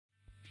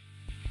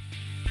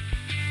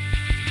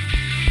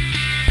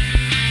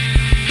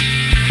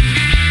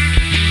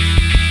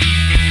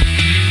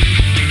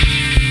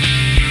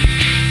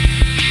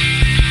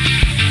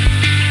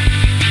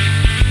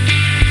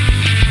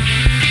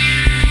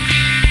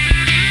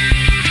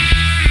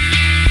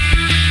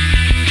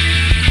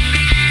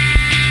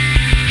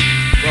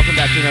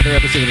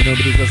listeners to the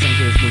Nobody's Listening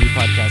to This Movie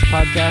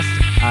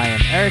podcast. I am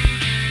Eric.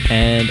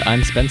 And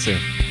I'm Spencer.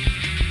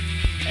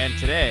 And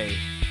today,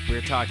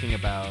 we're talking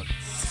about...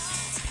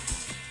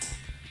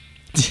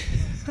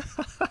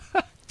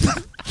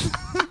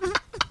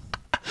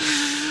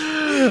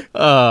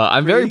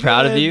 I'm very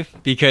proud of you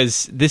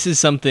because this is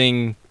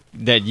something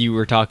that you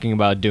were talking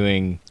about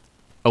doing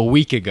a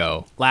week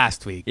ago.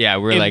 Last week. Yeah,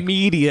 we're like...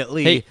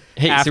 Immediately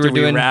hey, after so we're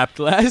doing, we wrapped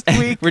last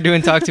week. We're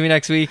doing Talk to Me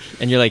next week.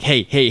 And you're like,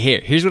 hey,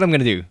 here's what I'm going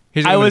to do.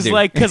 I was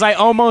like, because I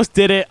almost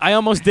did it. I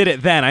almost did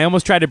it then. I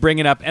almost tried to bring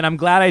it up. And I'm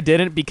glad I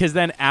didn't, because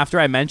then after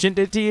I mentioned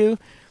it to you,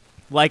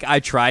 like I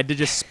tried to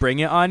just spring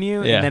it on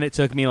you. Yeah. And then it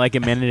took me like a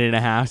minute and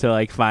a half to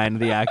like find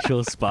the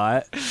actual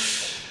spot.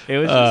 It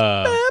was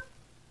just...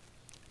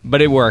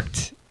 But it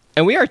worked.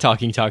 And we are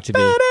talking Talk to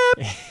Me.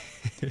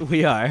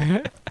 We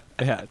are.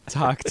 Yeah,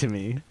 Talk to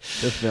Me.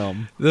 The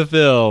film. The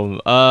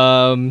film.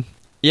 I'm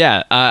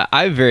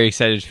very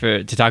excited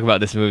to talk about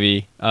this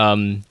movie.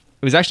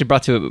 It was actually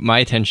brought to my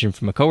attention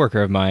from a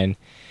coworker of mine.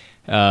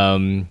 He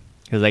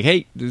was like,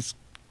 "Hey, this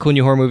cool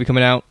new horror movie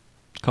coming out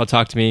called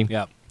Talk to Me."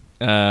 Yep.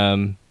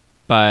 By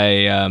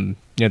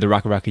the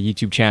Rocka Rocka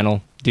YouTube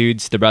channel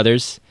dudes, the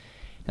brothers.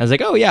 I was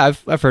like, "Oh yeah,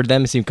 I've heard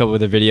them. I've seen a couple of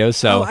their videos."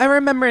 So I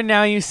remember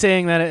now you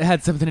saying that it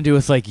had something to do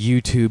with like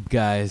YouTube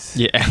guys.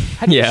 yeah,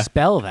 How do you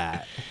spell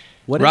that?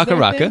 What is Rocka their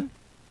Rocka. thing?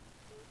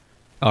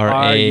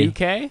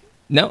 R-U-K?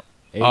 No.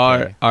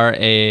 A-K.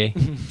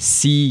 R-A-C-K-A.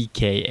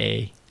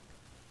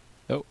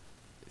 Oh.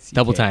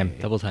 Double time.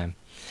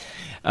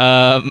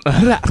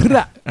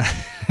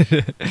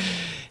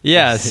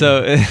 Yeah,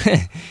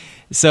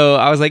 so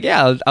I was like,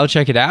 yeah, I'll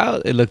check it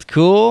out. It looked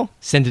cool.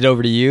 Sent it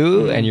over to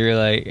you, and you're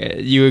like,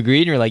 you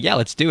agreed, and you're like, yeah,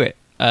 let's do it.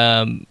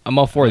 I'm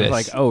all for this.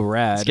 Like, oh,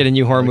 rad. Let's get a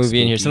new horror Looks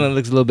movie in here, spooky. something that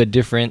looks a little bit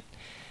different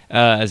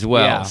as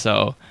well. Yeah.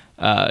 So,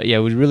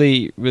 it was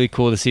really, really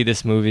cool to see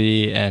this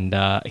movie, and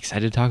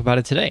excited to talk about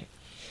it today.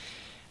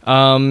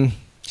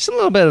 Just a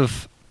little bit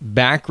of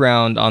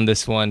background on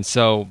this one.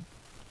 So,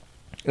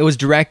 it was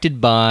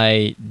directed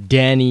by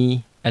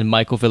Danny and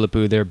Michael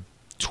Philippou. They're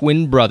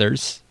twin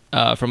brothers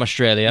from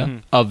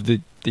Australia of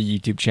the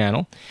YouTube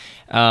channel.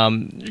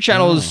 The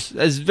channel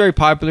is very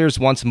popular. It's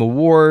won some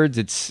awards.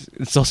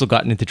 It's also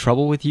gotten into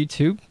trouble with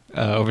YouTube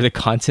over the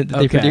content that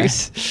they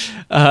produce.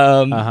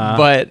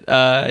 But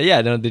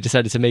they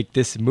decided to make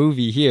this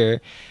movie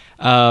here,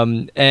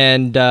 and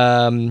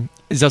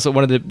it's also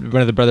one of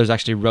the brothers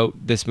actually wrote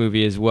this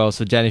movie as well.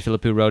 So Danny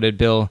Philippou wrote it.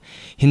 Bill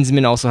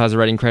Hinsman also has a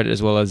writing credit,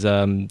 as well as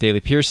Daley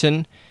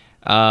Pearson,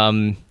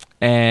 and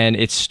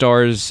it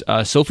stars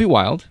Sophie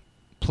Wilde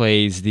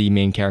plays the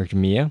main character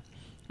Mia.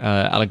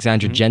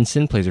 Alexandra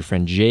Jensen plays her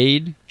friend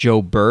Jade.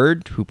 Joe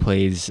Bird, who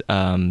plays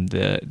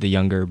the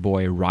younger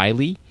boy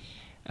Riley,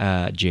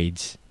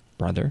 Jade's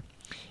brother,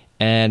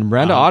 and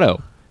Miranda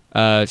Otto,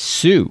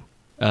 Sue,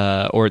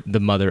 or the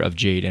mother of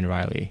Jade and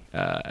Riley,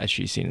 as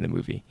she's seen in the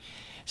movie.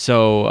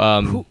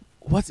 So,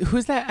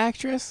 who's that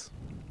actress?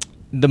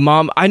 The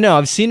mom, I know,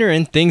 I've seen her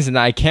in things, and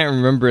I can't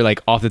remember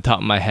like off the top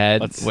of my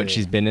head what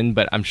she's been in,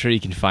 but I'm sure you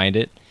can find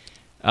it.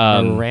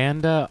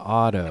 Miranda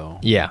Otto.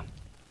 Yeah.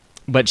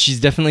 But she's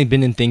definitely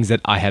been in things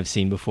that I have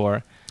seen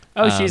before.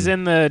 Oh, she's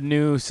in the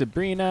new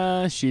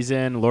Sabrina. She's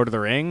in Lord of the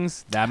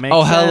Rings. That makes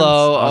sense.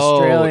 Hello.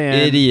 Australian. Oh,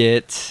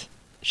 idiot.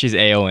 She's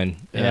Eowyn.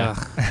 Yeah.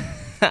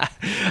 Ugh.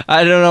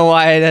 I don't know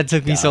why that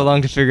took me so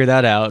long to figure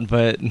that out,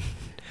 but...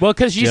 Well,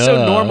 because she's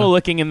so normal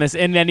looking in this.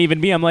 And then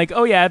even me, I'm like,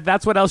 oh, yeah,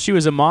 that's what else she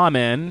was a mom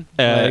in.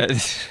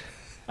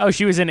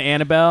 She was in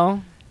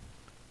Annabelle.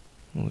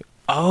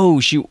 Oh,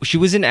 she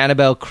was in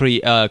Annabelle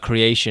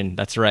Creation.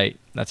 That's right.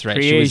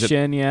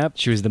 Creation, yep.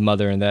 She was the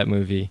mother in that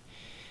movie.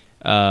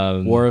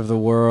 War of the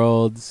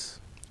Worlds.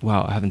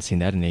 Wow, I haven't seen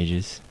that in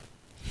ages.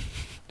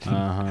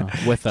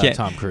 With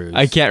Tom Cruise.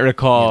 I can't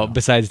recall,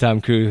 besides Tom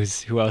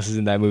Cruise, who else is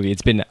in that movie.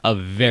 It's been a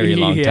very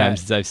long time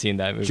since I've seen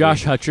that movie.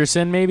 Josh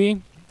Hutcherson,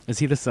 maybe? Is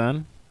he the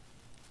son?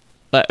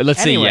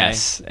 Let's say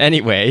yes.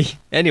 Anyway,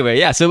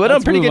 yeah. So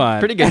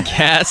pretty good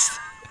cast.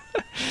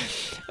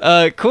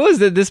 Cool is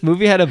that this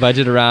movie had a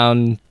budget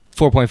around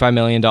 $4.5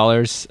 million,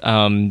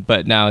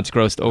 but now it's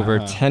grossed over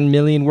 $10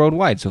 million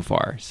worldwide so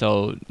far.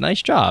 So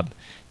nice job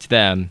to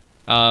them.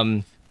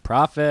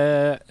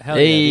 Profit. Hell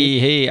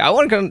hey, I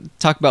want to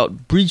talk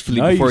about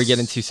briefly before we get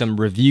into some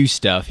review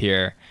stuff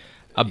here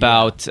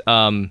about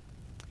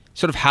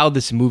sort of how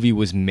this movie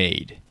was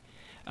made.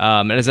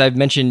 And as I've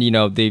mentioned,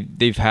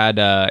 they've had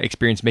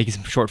experience making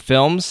some short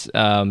films.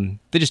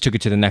 They just took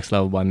it to the next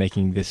level by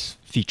making this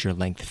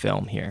feature-length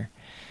film here.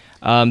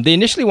 They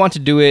initially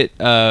wanted to do it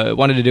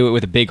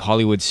with a big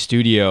Hollywood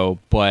studio,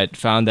 but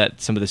found that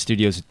some of the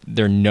studios,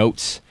 their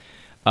notes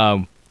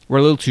were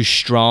a little too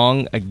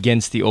strong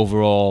against the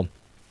overall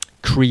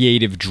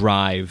creative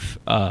drive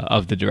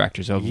of the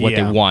directors of what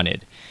they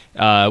wanted,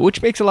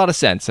 which makes a lot of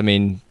sense. I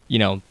mean,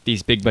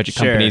 these big budget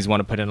companies want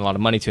to put in a lot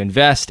of money to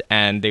invest,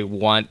 and they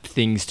want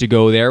things to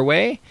go their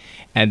way.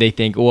 And they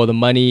think, well, the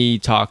money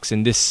talks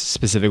in this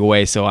specific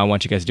way, so I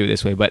want you guys to do it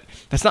this way. But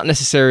that's not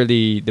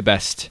necessarily the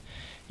best,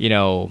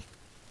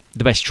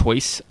 the best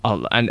choice,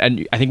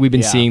 and I think we've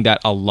been seeing that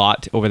a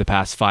lot over the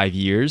past 5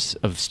 years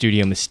of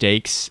studio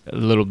mistakes, a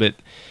little bit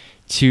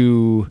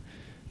too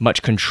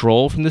much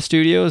control from the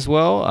studio as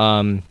well,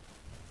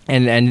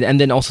 and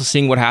then also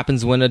seeing what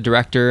happens when a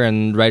director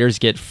and writers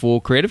get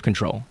full creative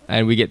control,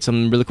 and we get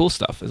some really cool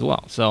stuff as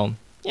well. So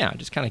yeah,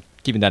 just kind of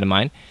keeping that in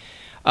mind.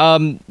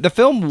 The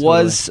film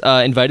was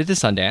invited to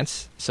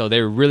Sundance, so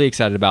they were really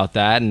excited about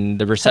that, and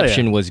the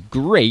reception was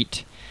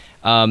great.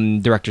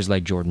 Directors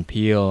like Jordan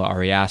Peele,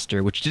 Ari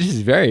Aster, which this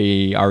is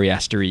very Ari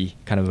Aster-y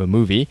kind of a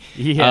movie.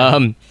 Yeah.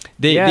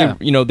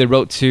 They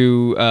wrote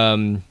to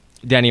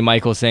Danny and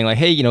Michael saying like,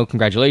 hey,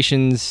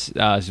 congratulations,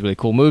 it's a really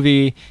cool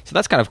movie. So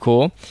that's kind of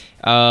cool.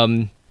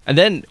 And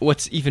then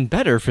what's even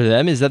better for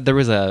them is that there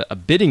was a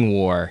bidding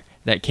war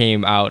that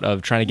came out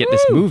of trying to get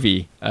this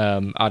movie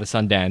out of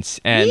Sundance,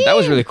 and that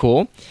was really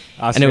cool.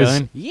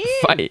 Australian.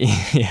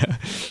 And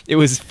it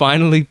was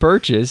finally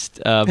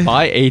purchased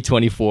by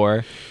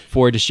A24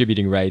 for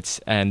distributing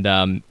rights,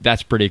 and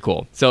that's pretty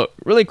cool. So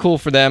really cool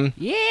for them.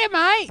 Yeah,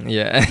 mate.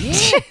 Yeah.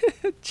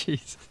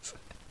 Jesus.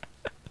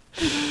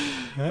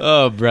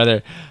 Oh,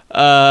 brother.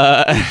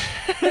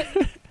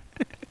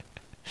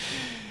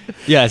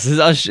 Yes,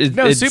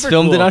 it's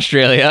filmed cool in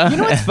Australia. You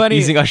know what's funny?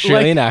 Using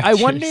Australian actors.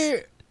 I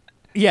wonder.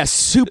 Yeah,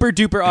 super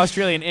duper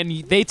Australian, and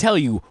they tell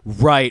you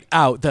right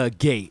out the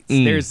gates.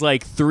 There's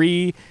like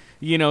 3,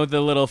 the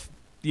little,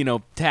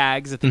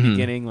 tags at the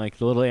beginning, like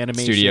the little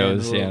animation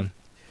studios.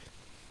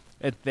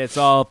 It's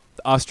all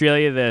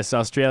Australia this,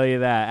 Australia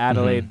that,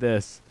 Adelaide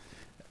this.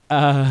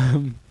 Yeah,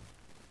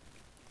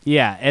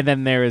 and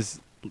then there is,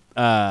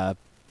 they're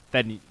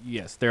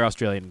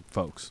Australian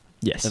folks.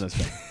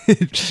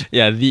 Yes.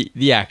 Yeah,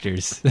 the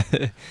actors.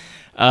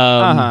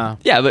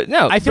 Yeah, but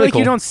no, I feel like cool.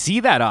 you don't see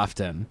that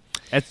often.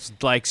 It's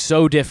like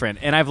so different.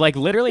 And I've like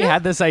literally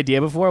had this idea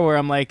before where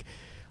I'm like,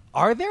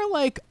 are there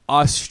like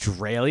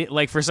Australian,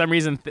 like for some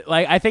reason,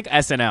 like I think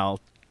SNL,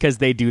 because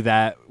they do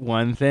that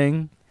one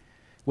thing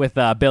with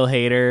Bill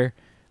Hader,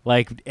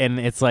 like, and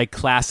it's like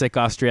classic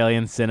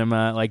Australian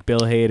cinema, like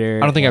Bill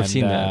Hader. I don't think I've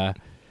seen that.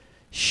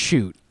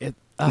 Shoot.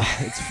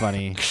 It's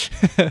funny.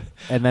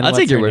 And then I'll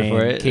take your word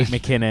for it. Kate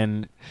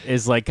McKinnon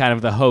is like kind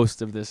of the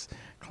host of this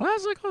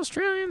classic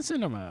Australian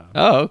cinema.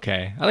 Oh,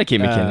 okay. I like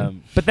Kate McKinnon.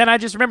 But then I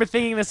just remember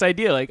thinking this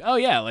idea, like, oh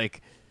yeah,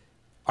 like,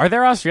 are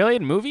there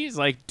Australian movies?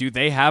 Like, do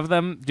they have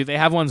them? Do they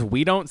have ones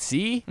we don't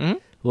see? Mm-hmm.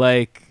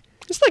 Like,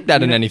 it's like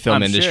that in any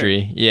film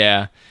industry. Sure.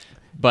 Yeah.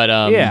 But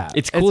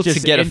it's cool to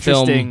get a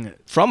film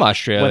from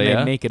Australia when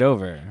they make it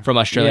over, from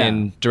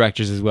Australian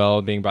directors as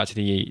well, being brought to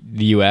the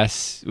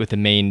US with the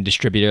main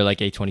distributor like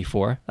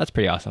A24. That's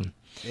pretty awesome.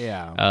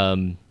 Yeah.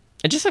 And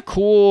just a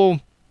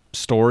cool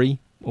story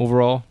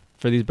overall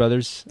for these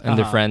brothers and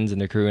their friends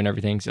and their crew and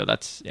everything. So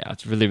it's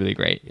really, really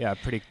great. Yeah,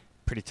 pretty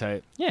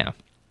tight. Yeah.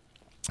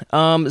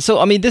 So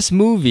I mean, this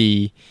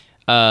movie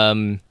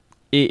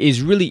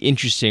is really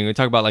interesting. We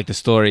talk about like the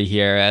story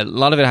here. A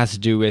lot of it has to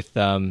do with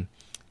a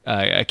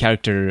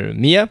character,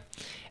 Mia,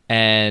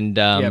 and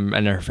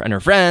her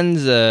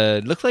friends.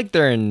 Look like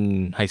they're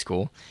in high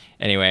school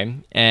anyway,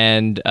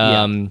 and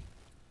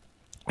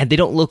they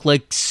don't look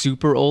like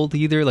super old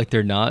either. Like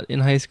they're not in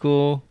high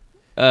school.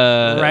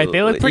 Right,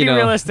 they look pretty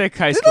realistic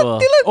high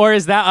school. Or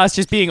is that us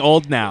just being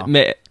old now?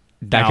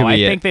 That could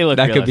be it. I think they look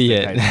that could be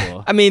it. High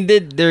school. I mean,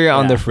 they're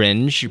on the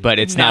fringe, but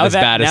it's not as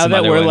bad as some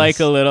other ones.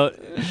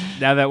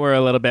 Now that we're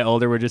a little bit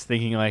older, we're just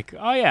thinking like,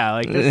 oh yeah,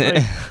 like this.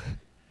 Like,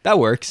 that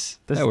works.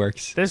 That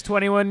works. This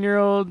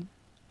 21-year-old.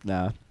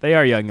 No, they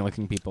are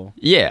young-looking people.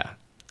 Yeah.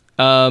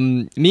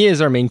 Mia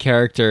is our main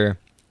character,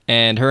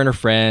 and her and her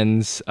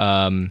friends.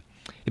 They've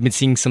been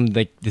seeing some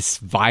like this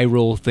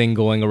viral thing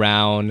going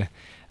around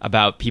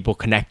about people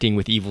connecting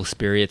with evil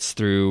spirits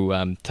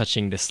through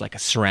touching this like a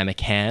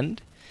ceramic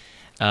hand.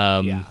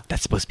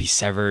 That's supposed to be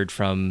severed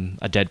from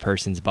a dead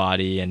person's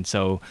body, and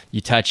so you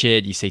touch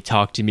it, you say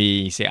talk to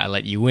me, you say I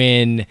let you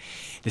in,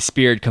 the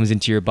spirit comes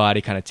into your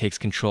body, kind of takes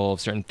control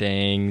of certain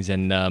things,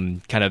 and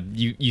kind of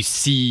you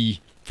see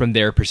from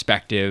their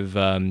perspective,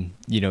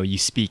 you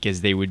speak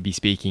as they would be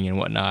speaking and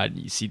whatnot,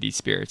 you see these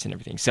spirits and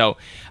everything. So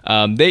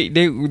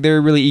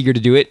they're really eager to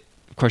do it.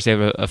 Of course, they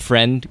have a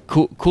friend,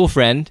 cool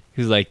friend,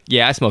 who's like,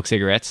 yeah, I smoke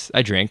cigarettes,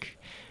 I drink.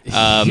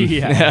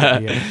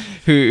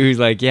 Who's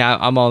like, yeah,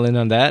 I'm all in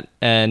on that.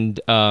 And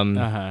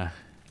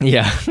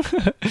yeah.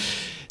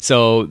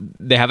 So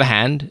they have a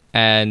hand,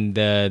 and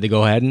they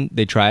go ahead and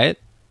they try it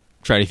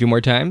a few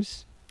more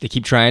times. They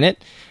keep trying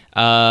it.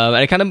 And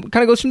it kind of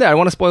goes from there. I don't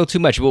want to spoil too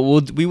much, but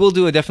we will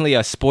do definitely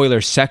a spoiler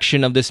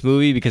section of this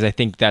movie, because I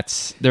think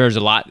there's a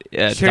lot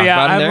to talk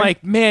about in there. I'm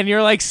like, man,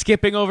 you're like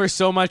skipping over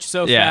so much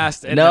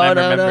fast. And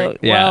no.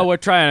 Well,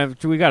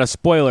 we got a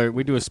spoiler.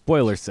 We do a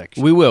spoiler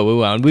section. We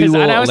will.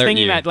 And I was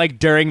thinking that like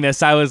during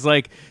this, I was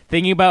like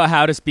thinking about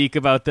how to speak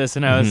about this,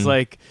 and I was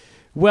like,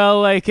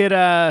 well, like it,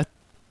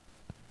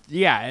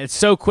 it's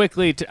so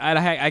quickly.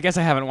 I guess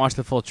I haven't watched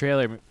the full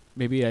trailer.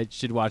 Maybe I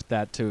should watch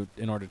that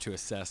in order to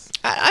assess.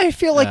 I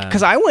feel like,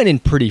 because I went in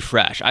pretty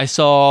fresh. I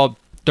saw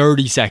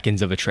 30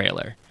 seconds of a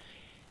trailer.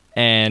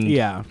 And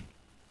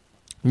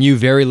knew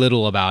very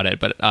little about it,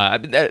 but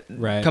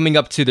Right. coming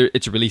up to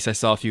its release, I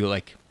saw a few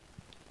like,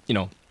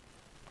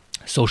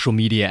 social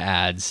media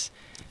ads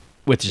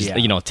with just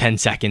 10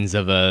 seconds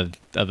of a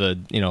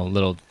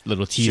little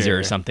teaser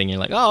or something. You're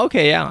like, oh,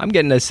 okay, yeah, I'm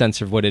getting a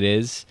sense of what it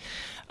is.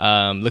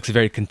 Looks a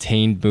very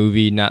contained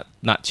movie, not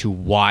too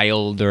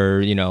wild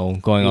or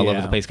going all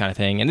over the place kind of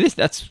thing. And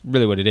that's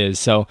really what it is.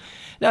 So,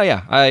 no,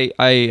 yeah,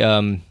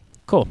 I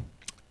cool.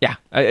 Yeah,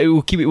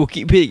 we'll keep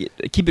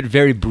it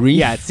very brief.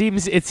 Yeah,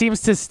 it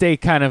seems to stay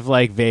kind of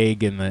like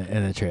vague in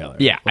the trailer.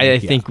 Yeah, I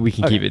think we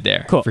can keep it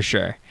there for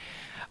sure.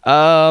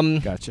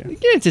 Gotcha.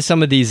 Get into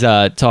some of these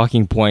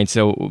talking points,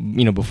 so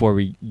before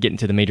we get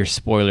into the major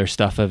spoiler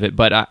stuff of it.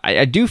 But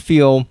I do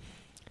feel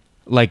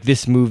like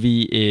this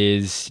movie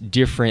is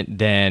different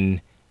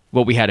than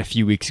what we had a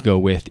few weeks ago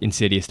with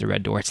Insidious: The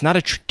Red Door. It's not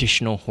a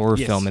traditional horror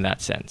film in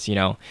that sense.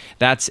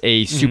 That's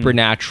a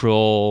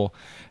supernatural,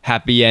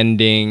 happy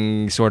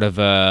ending, sort of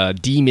a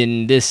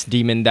demon this,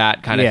 demon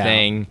that kind of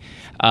thing.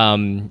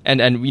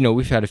 And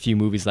we've had a few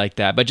movies like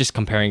that, but just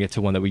comparing it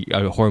to one that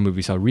a horror movie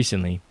we saw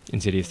recently,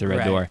 Insidious: The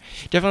Red Door,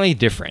 definitely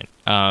different.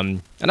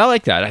 And I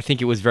like that. I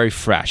think it was very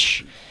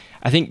fresh.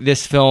 I think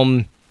this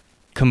film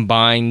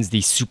combines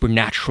the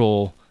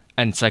supernatural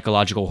and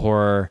psychological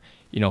horror,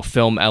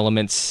 film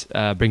elements,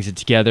 brings it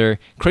together,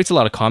 creates a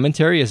lot of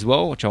commentary as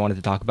well, which I wanted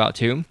to talk about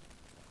too.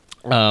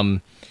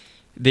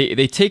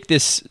 They take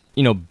this,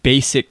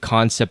 basic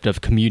concept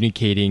of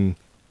communicating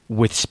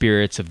with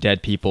spirits of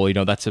dead people.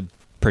 That's a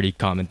pretty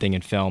common thing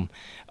in film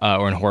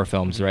or in horror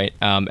films, right?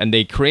 And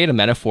they create a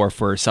metaphor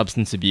for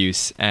substance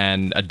abuse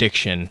and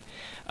addiction.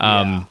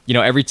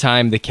 Every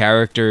time the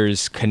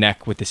characters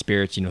connect with the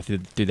spirits,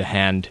 through the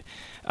hand,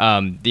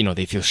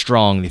 they feel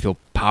strong, they feel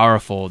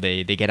powerful,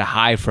 they get a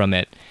high from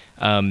it.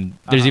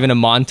 There's even a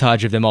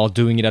montage of them all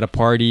doing it at a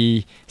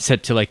party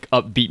set to like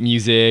upbeat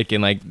music,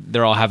 and like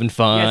they're all having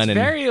fun. It's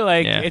very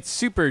it's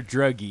super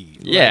druggy.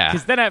 Yeah.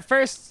 Because then at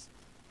first,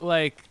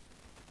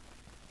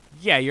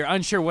 you're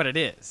unsure what it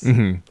is.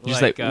 Mm-hmm.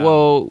 Just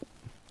whoa,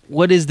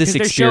 what is this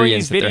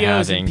experience that they're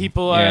having? Videos and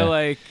people are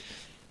like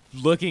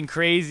looking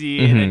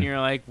crazy, and then you're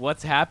like,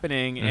 what's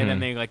happening? And then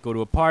they like go to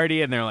a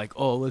party, and they're like,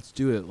 oh, let's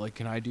do it. Like,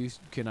 can I do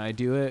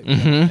it?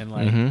 And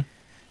like.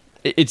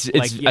 It's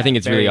I think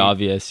it's really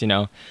obvious,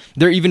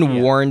 They're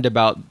even warned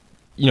about,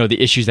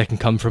 the issues that can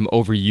come from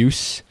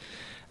overuse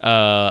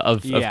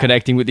of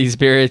connecting with these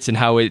spirits, and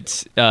how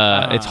it's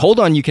hold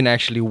on, you can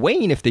actually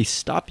wane if they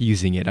stop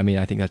using it. I mean,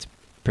 I think that's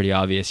pretty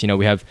obvious.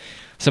 We have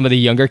some of the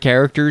younger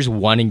characters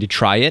wanting to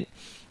try it,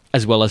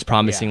 as well as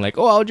promising like,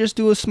 oh, I'll just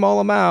do a small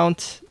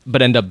amount,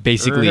 but end up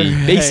basically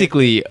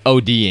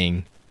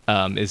ODing,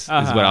 is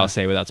what I'll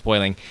say without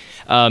spoiling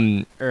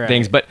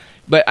things. But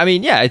I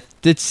mean,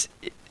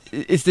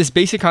 it's this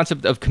basic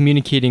concept of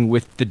communicating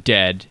with the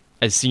dead,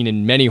 as seen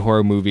in many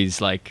horror movies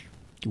like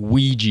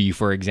Ouija,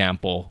 for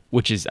example,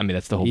 which is,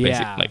 that's the whole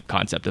basic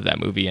concept of that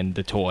movie and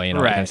the toy and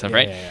all that kind of stuff,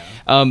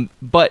 right?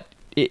 But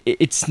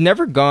it's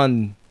never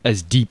gone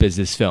as deep as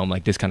this film,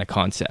 like this kind of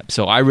concept.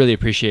 So I really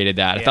appreciated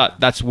that. I thought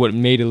that's what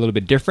made it a little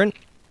bit different,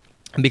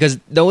 because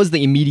that was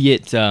the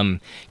immediate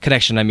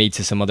connection I made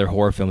to some other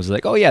horror films.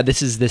 Like, oh yeah,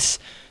 this is this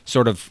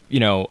sort of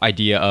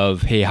idea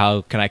of, hey,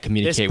 how can I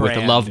communicate with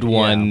a loved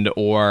one,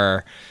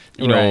 or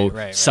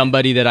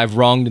somebody that I've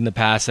wronged in the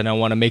past and I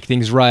want to make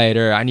things right,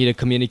 or I need to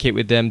communicate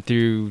with them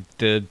through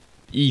the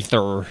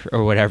ether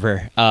or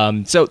whatever.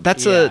 So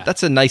that's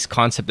a nice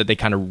concept that they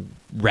kind of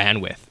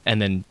ran with,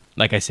 and then,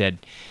 like I said,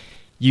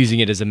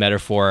 using it as a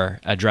metaphor,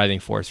 a driving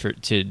force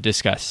to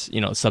discuss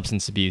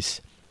substance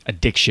abuse,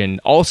 addiction.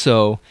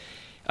 Also,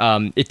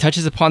 it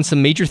touches upon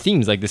some major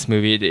themes, like this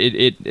movie.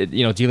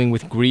 It dealing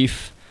with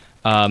grief,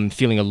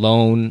 feeling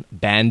alone,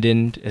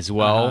 abandoned as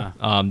well.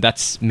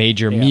 That's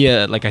major.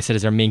 Mia, like I said,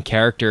 is our main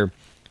character.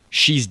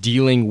 She's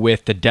dealing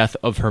with the death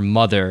of her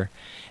mother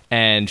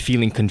and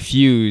feeling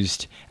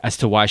confused as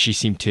to why she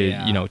seemed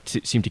to,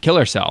 seem to kill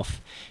herself.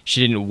 She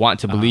didn't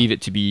want to believe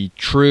it to be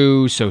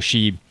true, so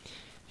she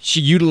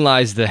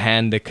utilized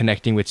the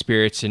connecting with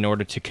spirits in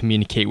order to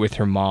communicate with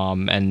her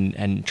mom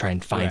and try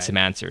and find some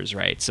answers,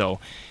 right? So,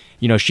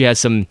 she has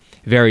some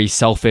very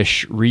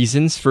selfish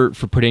reasons for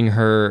putting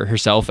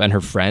herself and her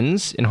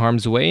friends in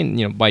harm's way,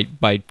 and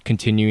by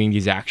continuing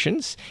these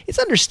actions. It's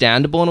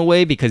understandable in a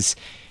way, because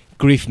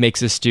grief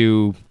makes us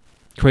do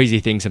crazy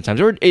things sometimes,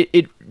 or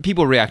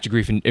people react to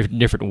grief in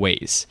different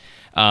ways,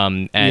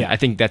 and I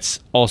think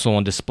that's also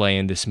on display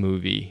in this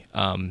movie,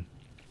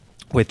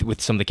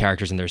 with some of the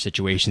characters and their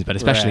situations, but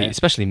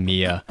especially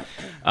Mia.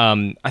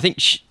 I think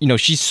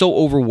she's so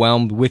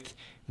overwhelmed with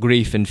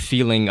grief and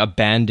feeling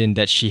abandoned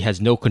that she has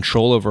no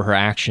control over her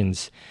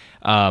actions,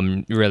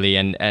 really,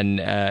 and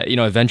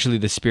eventually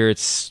the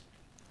spirits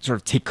sort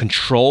of take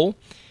control,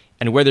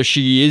 and whether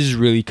she is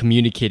really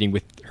communicating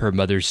with her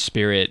mother's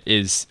spirit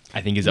is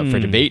up for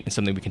debate, and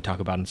something we can talk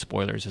about in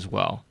spoilers as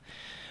well.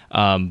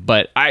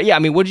 But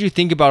what did you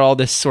think about all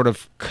this sort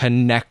of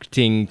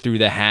connecting through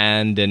the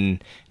hand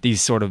and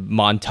these sort of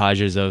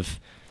montages of,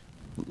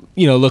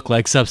 look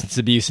like substance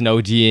abuse and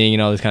ODing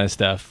and all this kind of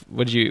stuff?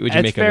 What did you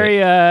make of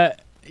it?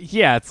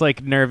 Yeah, it's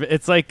like nerve.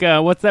 It's like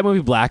what's that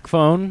movie Black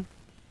Phone?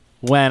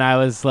 When I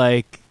was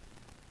like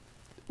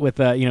with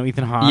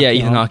Ethan Hawke. Yeah,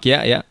 Ethan Hawke.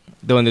 Yeah.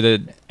 The one that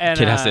the And,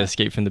 kid has to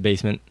escape from the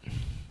basement.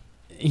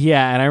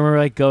 Yeah, and I remember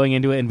like going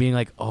into it and being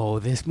like, "Oh,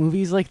 this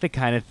movie's like the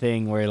kind of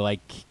thing where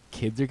like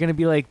kids are gonna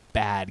be like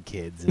bad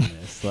kids in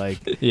this. Like,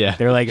 Yeah.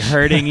 they're like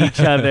hurting each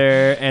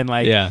other and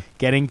like Yeah.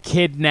 getting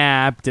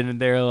kidnapped, and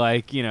they're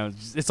like,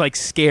 it's like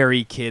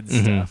scary kid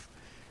Mhm.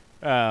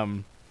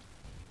 stuff.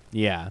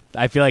 Yeah,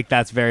 I feel like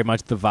that's very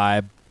much the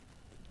vibe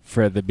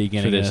for the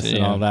beginning of this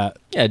and all that.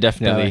 Yeah,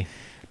 definitely.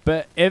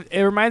 But it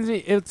reminds me,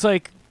 it's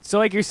like, so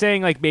like you're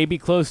saying, like maybe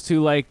close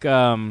to like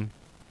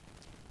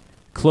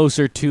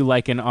closer to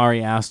like an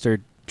Ari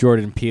Aster,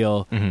 Jordan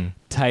Peele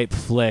type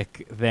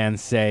flick than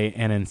say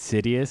an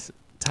Insidious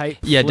type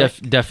Yeah,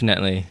 flick.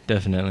 definitely.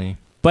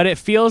 But it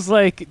feels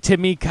like, to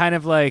me, kind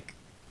of like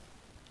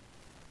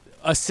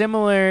a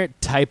similar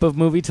type of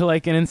movie to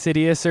like an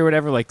Insidious or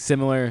whatever, like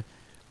similar,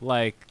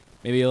 like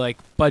maybe like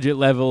budget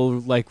level,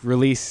 like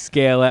release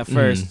scale at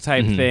first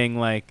type thing,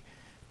 like,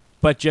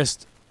 but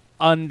just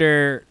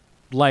under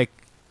like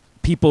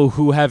people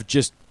who have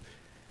just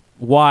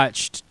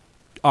watched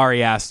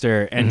Ari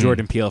Aster and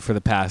Jordan Peele for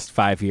the past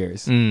 5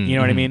 years. You know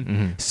what I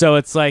mean? So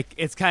it's like,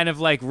 it's kind of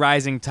like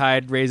rising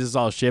tide raises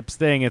all ships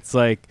thing. It's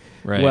like,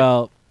 Right.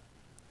 well,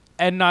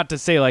 and not to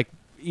say like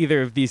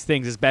either of these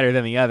things is better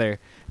than the other,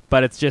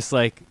 but it's just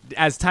like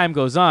as time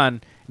goes on,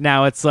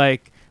 now it's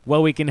like,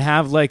 well, we can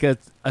have like a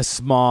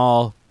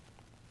small,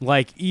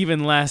 like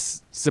even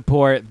less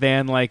support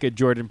than like a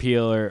Jordan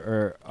Peele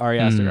or Ari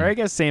Aster, or I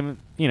guess same,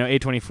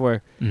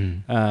 A24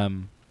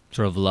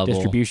 Sort of level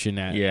distribution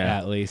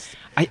at least.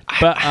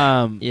 But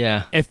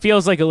Yeah, it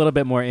feels like a little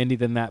bit more indie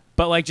than that.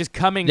 But like just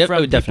coming from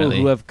people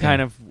definitely. who have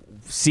kind of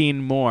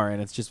seen more,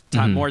 and it's just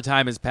more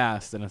time has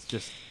passed, and it's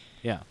just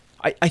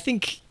I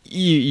think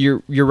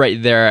you're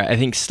right there. I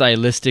think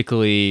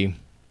stylistically,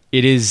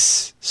 it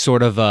is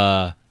sort of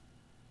a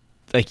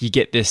like you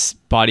get this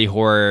body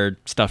horror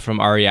stuff from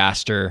Ari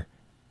Aster,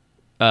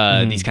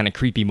 these kind of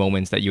creepy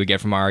moments that you would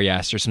get from Ari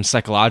Aster, some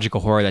psychological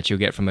horror that you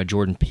would get from a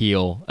Jordan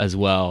Peele as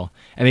well,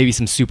 and maybe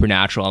some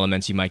supernatural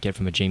elements you might get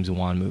from a James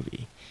Wan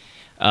movie.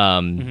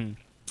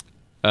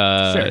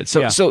 Sure,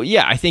 So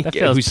yeah, I think That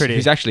feels pretty.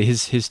 who's actually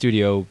his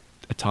studio,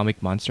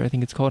 Atomic Monster, I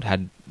think it's called,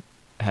 had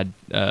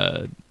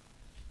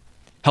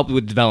helped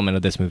with the development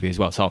of this movie as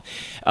well. So,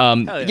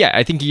 yeah,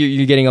 I think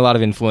you're getting a lot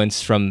of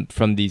influence from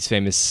these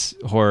famous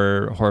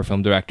horror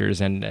film directors,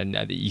 and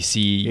you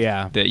see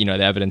the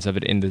evidence of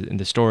it in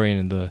the story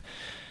and in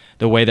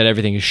the way that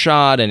everything is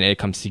shot and it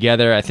comes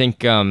together. I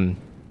think, I mean,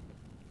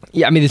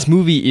 this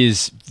movie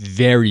is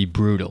very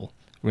brutal.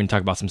 We're gonna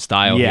talk about some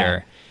style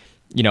here.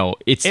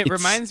 It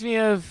reminds me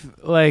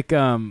of like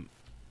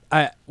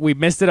we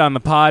missed it on the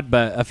pod,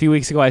 but a few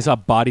weeks ago I saw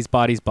Bodies,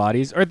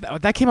 or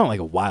that came out like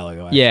a while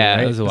ago. Actually, yeah,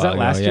 right? it was a while that ago,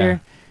 last year?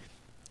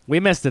 We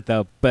missed it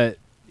though, but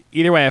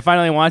either way, I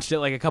finally watched it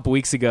like a couple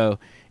weeks ago,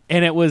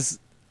 and it was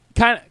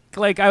kind of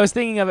like I was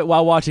thinking of it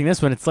while watching this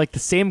one. It's like the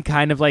same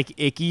kind of like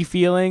icky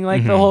feeling,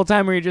 like the whole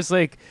time where you're just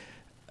like,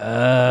 is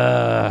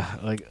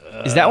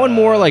that one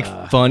more like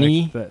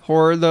funny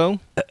horror though,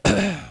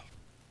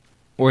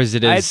 or is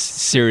it as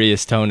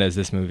serious tone as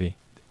this movie?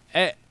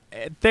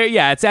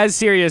 It's as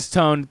serious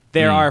tone.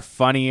 There are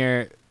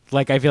funnier.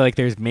 Like I feel like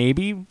there's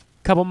maybe a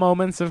couple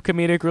moments of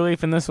comedic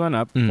relief in this one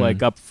up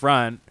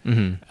front.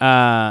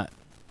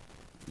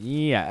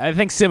 Yeah, I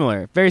think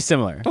similar, very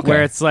similar. Okay.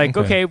 Where it's like,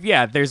 okay,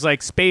 there's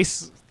like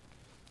space.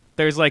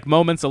 There's like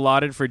moments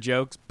allotted for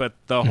jokes, but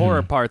the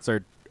horror parts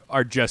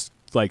are just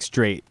like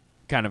straight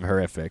kind of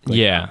horrific.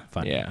 Like,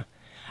 funny. Yeah.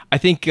 I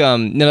think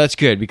no, that's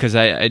good, because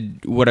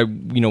what I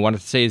wanted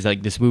to say is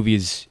like this movie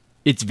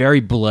it's very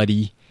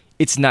bloody.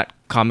 It's not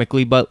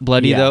comically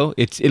bloody though.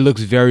 It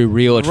looks very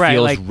real. It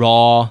feels like,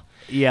 raw.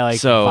 Yeah, like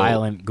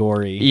violent,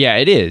 gory. Yeah,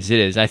 it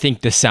is. I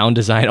think the sound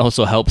design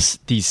also helps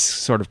these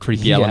sort of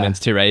creepy elements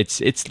too,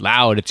 right? It's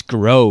loud, it's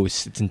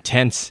gross, it's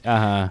intense.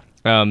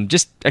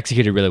 Just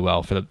executed really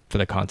well for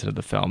the content of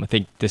the film. I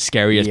think the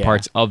scariest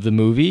parts of the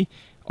movie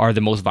are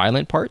the most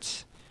violent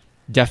parts.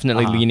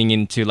 Definitely leaning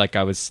into, like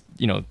I was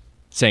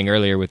saying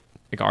earlier with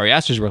like Ari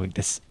Aster's work, like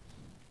this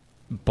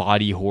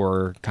body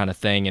horror kind of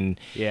thing, and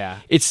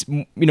it's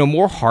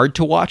more hard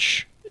to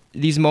watch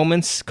these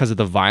moments because of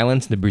the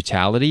violence and the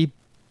brutality.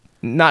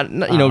 Not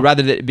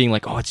rather than it being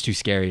like, oh, it's too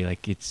scary,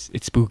 like it's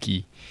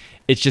spooky.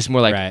 It's just more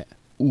like,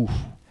 ooh,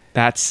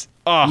 that's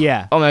oh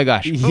my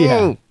gosh,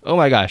 ooh, oh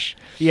my gosh.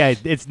 Yeah,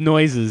 it's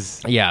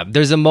noises. Yeah,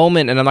 there's a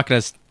moment, and I'm not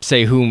gonna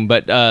say whom,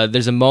 but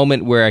there's a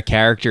moment where a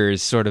character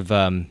is sort of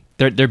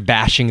they're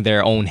bashing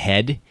their own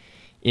head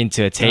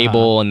into a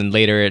table, and then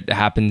later it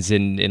happens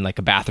in like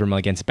a bathroom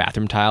against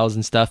bathroom tiles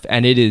and stuff,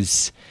 and it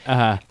is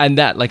and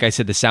that, like I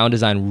said, the sound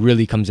design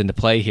really comes into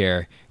play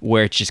here,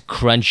 where it's just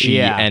crunchy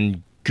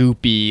and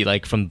goopy,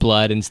 like from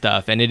blood and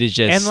stuff, and it is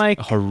just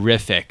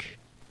horrific.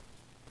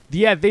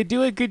 Yeah, they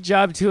do a good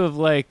job too of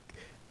like,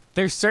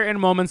 there's certain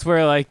moments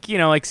where like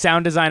like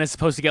sound design is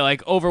supposed to get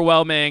like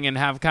overwhelming and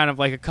have kind of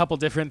like a couple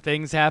different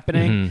things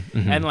happening,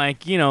 and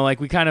like like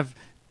we kind of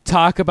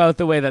talk about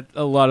the way that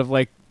a lot of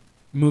like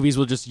movies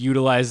will just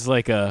utilize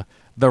like the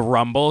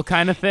rumble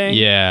kind of thing.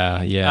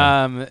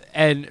 Yeah.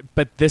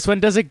 But this one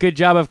does a good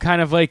job of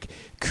kind of like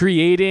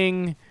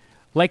creating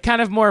like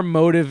kind of more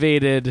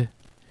motivated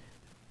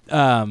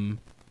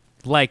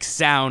like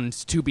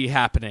sounds to be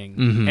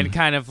happening, and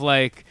kind of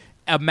like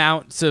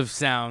amounts of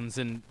sounds,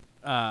 and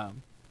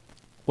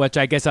which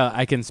I guess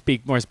I can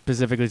speak more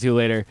specifically to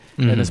later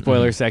in the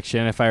spoiler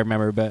section if I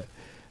remember. But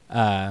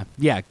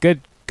yeah,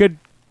 good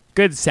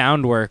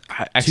sound work.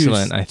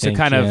 Excellent. I think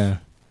to kind of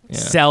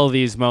sell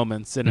these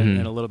moments in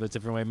a little bit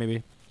different way,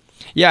 maybe.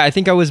 Yeah, I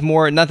think I was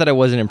more, not that I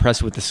wasn't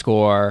impressed with the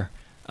score,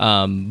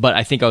 but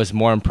I think I was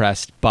more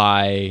impressed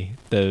by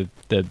the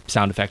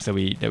sound effects that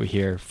we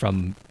hear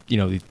from, you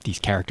know, these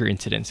character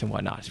incidents and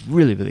whatnot. It's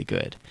really, really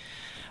good.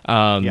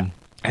 I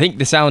think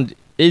the sound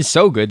is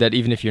so good that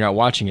even if you're not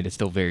watching it, it's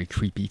still very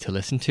creepy to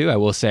listen to. I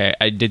will say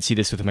I did see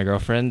this with my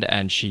girlfriend,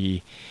 and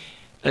she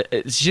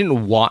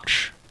didn't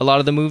watch a lot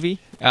of the movie,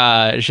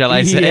 shall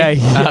I say?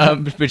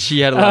 But she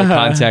had a lot of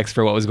context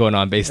for what was going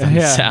on based on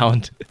the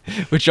sound,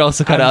 which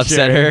also kind of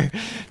upset her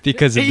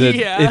because of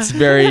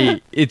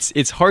the.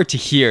 It's hard to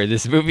hear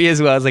this movie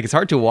as well. It's like it's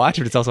hard to watch,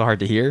 but it's also hard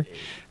to hear.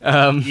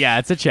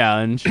 It's a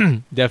challenge.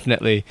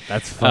 Definitely.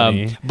 That's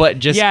funny. But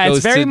just it's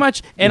very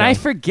much, and I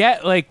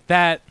forget like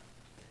that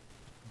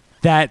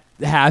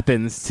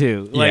happens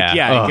too. Like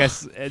I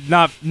guess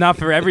not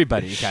for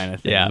everybody kind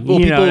of thing. Yeah. Well,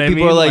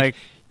 people are like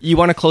you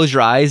want to close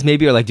your eyes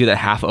maybe, or like do that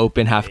half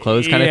open, half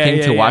closed kind of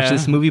thing to watch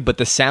this movie, but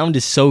the sound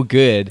is so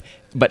good,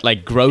 but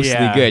like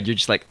grossly good. You're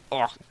just like,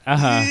 oh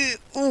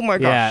my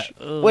gosh.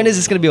 When is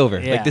this going to be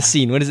over? Like this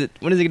scene, when is it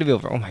going to be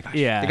over? Oh my gosh.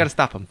 Yeah. They got to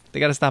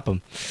stop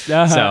him.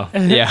 So,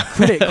 yeah.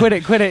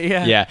 Quit it.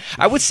 Yeah. Yeah.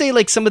 I would say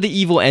like some of the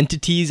evil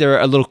entities are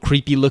a little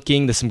creepy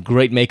looking. There's some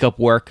great makeup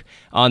work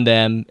on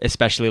them,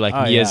 especially like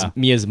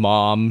Mia's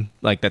mom,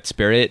 like that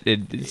spirit.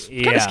 It's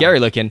kind of scary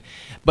looking,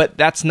 but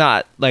that's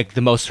not like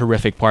the most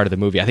horrific part of the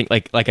movie. I think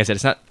like I said,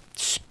 it's not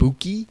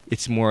spooky.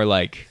 It's more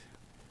like,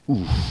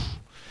 ooh.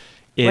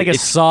 Like a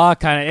Saw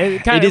kind of.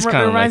 It kind of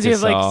reminds me of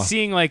Saw. like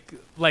seeing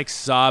like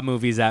Saw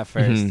movies at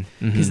first,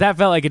 because that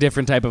felt like a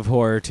different type of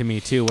horror to me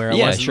too, where it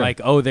wasn't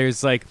like, oh,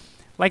 there's like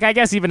I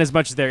guess even as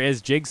much as there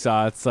is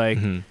Jigsaw, it's like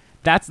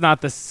that's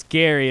not the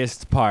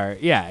scariest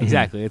part. Yeah,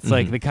 exactly. It's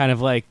like the kind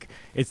of like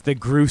it's the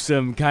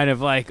gruesome kind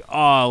of like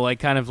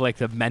kind of like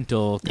the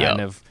mental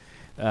kind of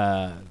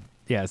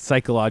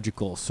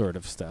psychological sort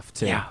of stuff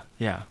too.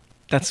 Yeah.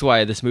 That's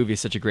why this movie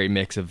is such a great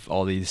mix of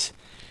all these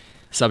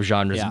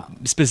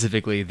subgenres,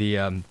 specifically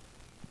the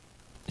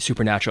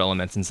supernatural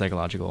elements and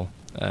psychological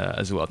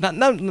as well.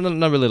 Not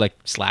really like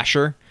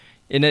slasher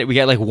in it. We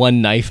got like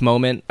one knife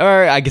moment,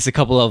 or I guess a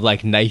couple of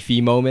like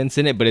knifey moments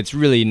in it, but it's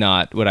really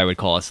not what I would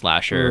call a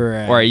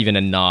slasher or even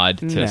a nod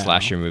to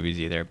slasher movies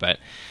either. But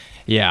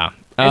yeah,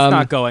 it's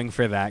not going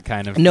for that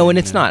kind of no, thing, and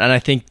it's not, and I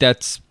think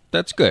that's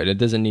good. It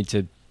doesn't need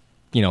to,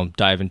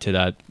 dive into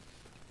that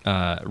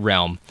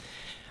realm.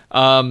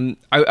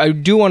 I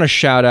do want to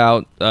shout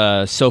out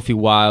Sophie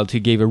Wilde, who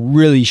gave a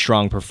really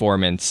strong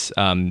performance,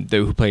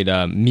 who played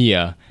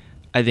Mia.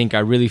 I think I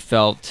really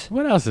felt...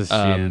 What else is she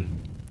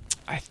in?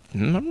 I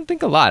don't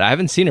think a lot. I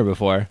haven't seen her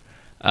before.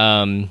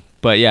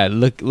 But yeah,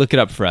 look it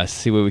up for us,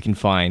 see what we can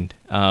find.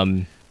 All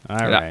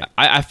right.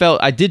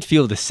 I did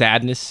feel the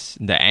sadness,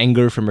 the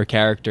anger from her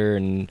character,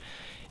 and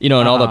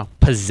all the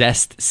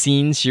possessed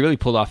scenes. She really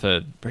pulled off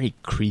a very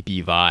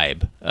creepy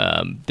vibe.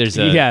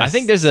 I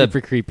think there's a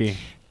super creepy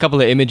couple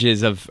of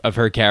images of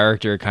her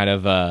character kind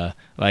of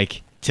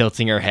like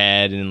tilting her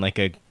head and like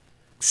a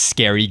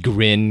scary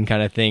grin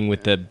kind of thing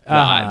with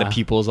the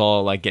pupils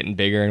all like getting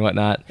bigger and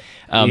whatnot.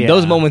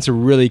 Those moments are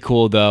really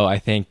cool though. I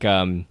think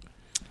when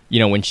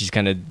she's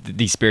kind of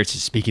these spirits are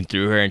speaking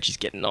through her and she's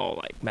getting all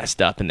like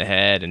messed up in the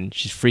head and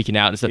she's freaking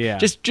out and stuff.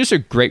 Just a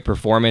great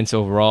performance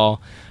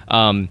overall.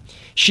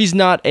 She's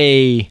not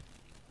a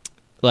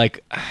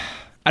like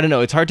I don't know,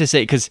 it's hard to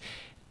say because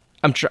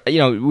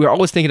we're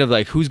always thinking of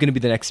like who's going to be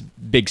the next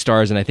big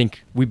stars, and I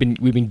think we've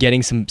been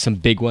getting some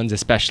big ones,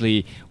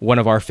 especially one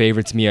of our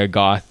favorites, Mia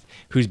Goth,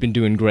 who's been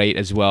doing great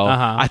as well.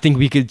 I think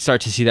we could start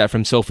to see that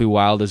from Sophie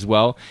Wilde as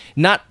well.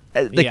 Not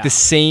the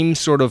same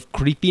sort of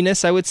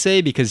creepiness, I would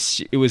say,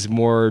 because it was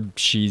more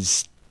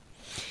she's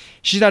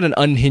not an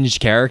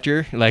unhinged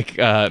character like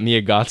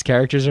Mia Goth's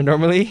characters are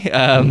normally,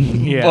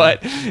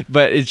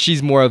 but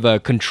she's more of a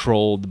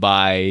controlled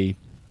by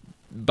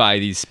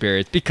these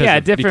spirits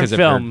because of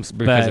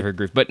her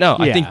group. But no,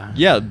 I think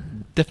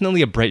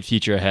definitely a bright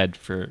future ahead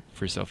for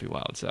Sophie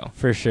Wilde. So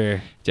for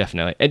sure,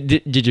 definitely.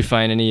 Did you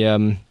find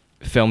any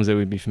films that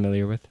we'd be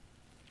familiar with?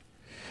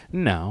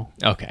 No.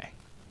 Okay,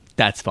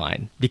 that's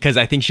fine because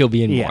I think she'll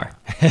be in more.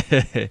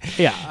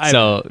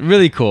 So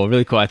really cool.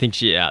 I think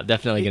she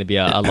definitely going to be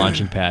a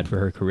launching pad for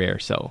her career.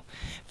 So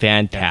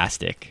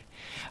fantastic.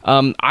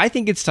 I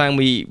think it's time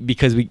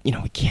because we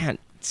can't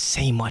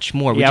say much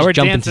more. We're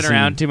dancing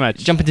around too much.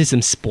 Jump into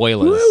some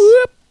spoilers.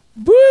 Whoop,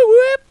 whoop,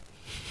 whoop.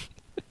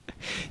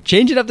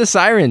 Changing up the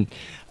siren.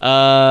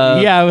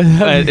 I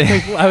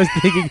was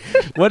thinking,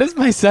 what does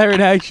my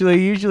siren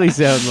actually usually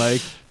sound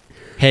like?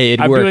 Hey,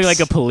 it I'm works. doing like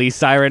a police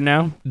siren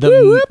now.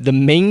 The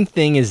main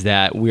thing is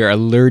that we are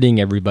alerting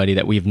everybody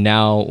that we've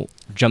now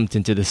jumped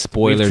into the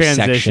spoiler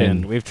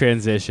section. We've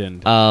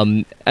transitioned.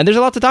 And there's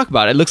a lot to talk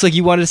about. It looks like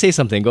you wanted to say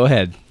something. Go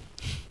ahead.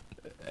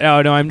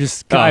 Oh no, I'm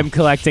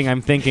collecting.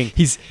 I'm thinking.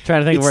 He's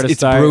trying to think of where to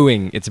start.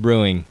 It's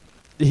brewing.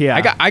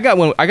 Yeah. I got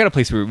a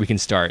place where we can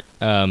start.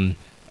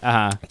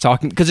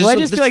 Talking because I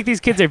just feel like these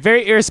kids are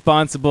very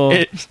irresponsible.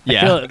 I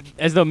feel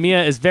as though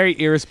Mia is very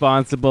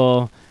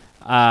irresponsible.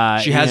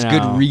 She has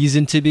good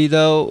reason to be,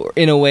 though,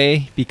 in a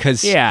way,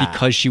 because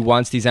she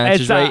wants these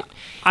answers right.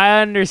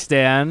 I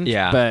understand.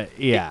 Yeah, but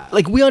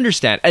like we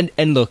understand,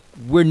 and look,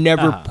 we're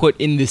never put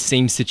in the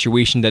same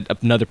situation that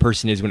another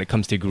person is when it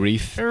comes to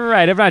grief.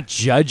 Right. I'm not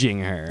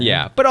judging her.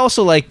 Yeah, but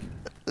also like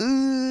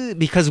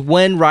because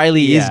when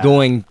Riley is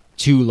going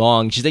too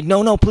long, she's like,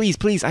 no, please,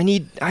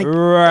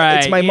 right.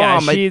 It's my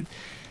mom.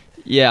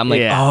 I'm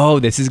like, oh,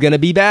 this is gonna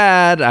be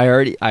bad.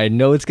 I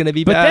know it's gonna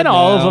be bad. But then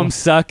all of them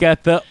suck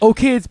at the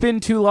okay. It's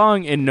been too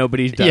long, and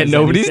nobody's done. Yeah,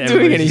 nobody's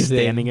doing anything.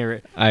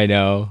 Standing I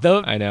know.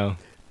 I know.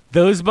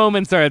 Those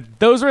moments were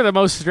the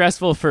most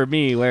stressful for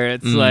me, where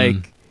it's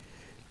like,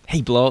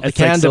 hey, blow out the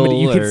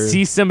candle. You could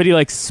see somebody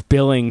like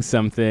spilling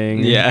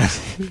something. Yeah,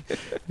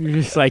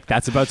 you're just like,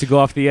 that's about to go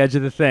off the edge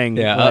of the thing.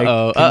 Yeah. Like,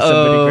 can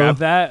somebody grab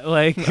that?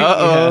 Like,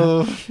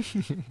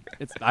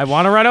 I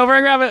want to run over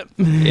and grab it.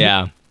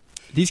 Yeah.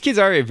 These kids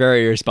are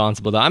very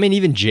irresponsible, though. I mean,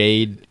 even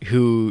Jade,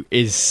 who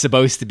is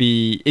supposed to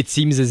be, it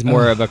seems, is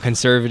more of a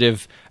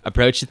conservative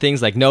approach to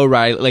things. Like, no,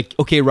 Riley, like,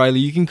 okay, Riley,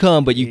 you can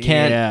come, but you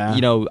can't,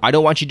 I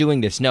don't want you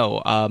doing this.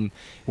 No,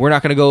 we're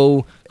not going to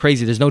go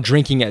crazy. There's no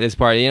drinking at this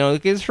party.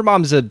 Because her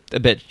mom's a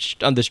bit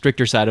on the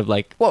stricter side of,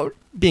 like, well,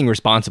 being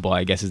responsible,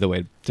 I guess is the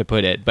way to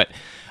put it. But,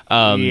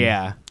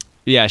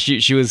 yeah,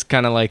 she was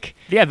kind of like...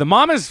 Yeah, the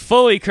mom is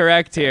fully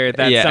correct here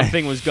that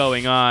something was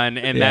going on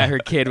and that her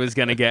kid was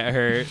going to get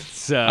hurt.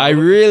 So I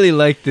really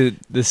liked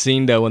the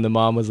scene, though, when the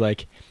mom was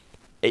like,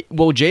 hey,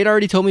 well, Jade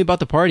already told me about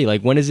the party.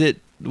 Like, when is it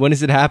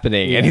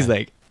happening? Yeah. And he's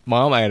like,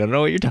 Mom, I don't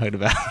know what you're talking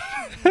about.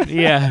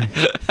 Yeah.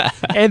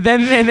 And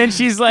then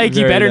she's like,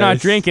 you better not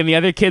drink. And the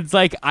other kid's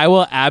like, I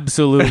will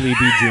absolutely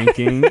be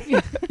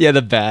drinking. Yeah,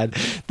 the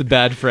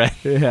bad friend.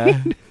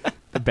 Yeah.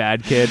 The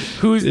bad kid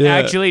who's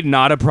actually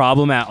not a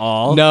problem at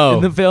all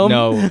in the film.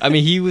 No, I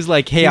mean, he was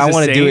like, hey, I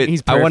want to do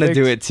it. I want to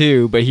do it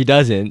too, but he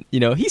doesn't.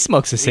 He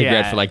smokes a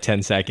cigarette for like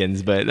 10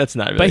 seconds, but that's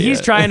not really But he's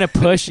trying to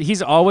push,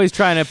 he's always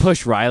trying to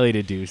push Riley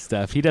to do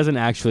stuff. He doesn't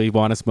actually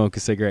want to smoke a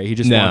cigarette. He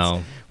just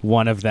wants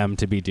one of them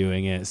to be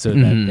doing it so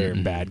that they're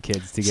bad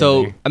kids together.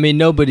 So, I mean,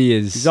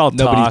 nobody's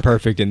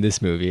perfect in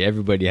this movie.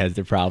 Everybody has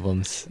their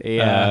problems.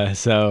 Yeah.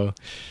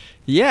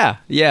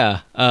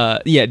 Yeah,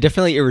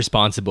 definitely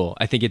irresponsible.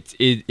 I think it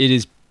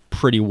is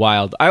pretty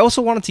wild. I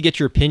also wanted to get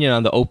your opinion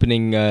on the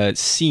opening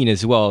scene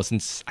as well,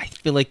 since I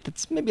feel like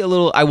that's maybe a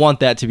little... I want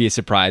that to be a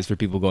surprise for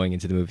people going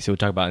into the movie, so we'll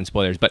talk about it in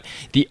spoilers. But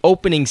the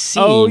opening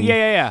scene... Oh,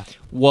 yeah.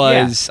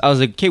 Was... I was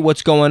like, okay,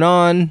 what's going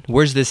on?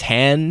 Where's this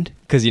hand?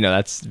 Because,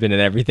 that's been in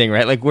everything,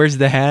 right? Like, where's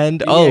the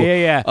hand? Oh,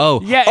 yeah.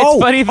 Oh. Yeah, it's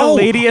funny. The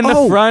lady in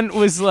the front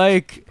was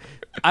like...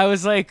 I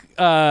was like,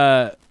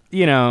 talk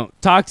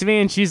to me,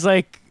 and she's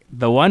like,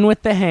 the one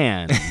with the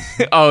hand.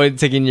 Oh, and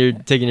taking your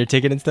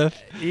ticket and stuff?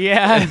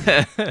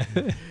 Yeah.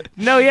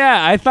 No,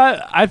 yeah. I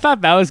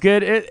thought that was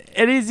good.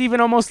 It is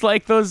even almost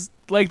like those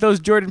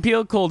Jordan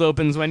Peele cold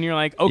opens when you're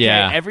like, okay,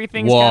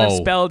 everything's kind of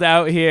spelled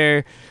out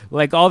here,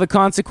 like all the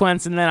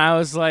consequence, and then I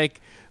was like,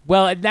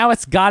 well, now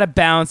it's got to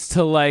bounce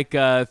to like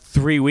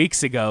 3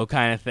 weeks ago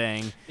kind of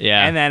thing.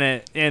 Yeah. And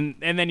then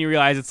and then you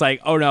realize it's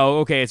like, oh no,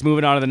 okay, it's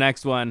moving on to the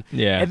next one.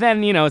 Yeah. And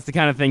then it's the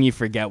kind of thing you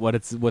forget what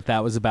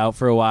that was about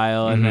for a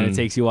while, and then it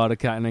takes you a while to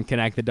kind of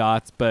connect the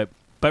dots. But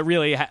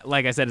really,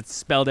 like I said, it's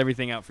spelled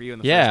everything out for you in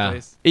the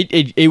first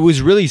place. It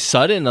was really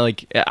sudden.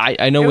 Like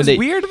I know it was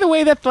weird the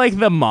way that like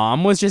the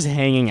mom was just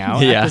hanging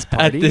out at this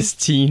party, at this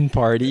teen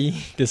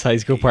party, this high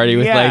school party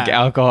with like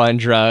alcohol and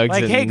drugs.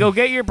 Like, hey, go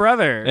get your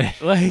brother.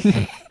 Like,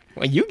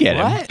 well, you get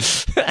him.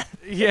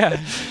 Yeah.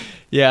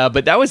 Yeah,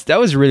 but that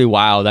was really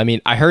wild. I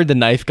mean, I heard the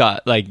knife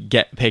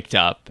get picked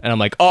up, and I'm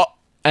like, oh.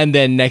 And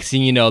then next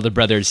thing you know, the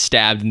brother's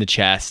stabbed in the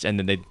chest, and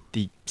then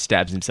he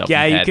stabs himself.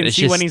 Yeah, in the you head. can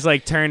see when he's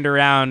like turned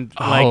around.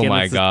 Oh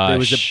my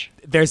gosh!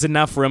 There's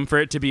enough room for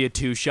it to be a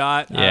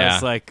 2-shot. Yeah. I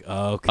was like,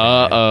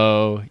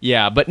 okay.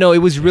 Yeah, but no, it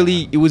was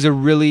a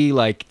really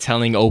like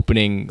telling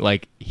opening.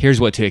 Like,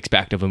 here's what to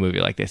expect of a movie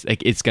like this.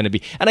 Like, it's gonna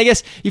be, and I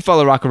guess you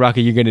follow Rocka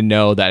Rocka, you're gonna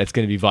know that it's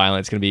gonna be violent,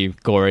 it's gonna be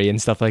gory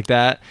and stuff like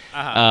that.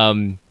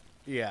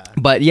 Yeah.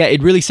 But yeah,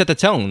 it really set the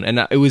tone,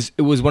 and it was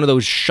one of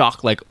those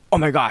shock, like, oh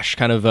my gosh,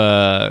 kind of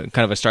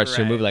a starts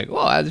to a movie, like,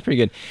 oh, that's pretty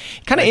good.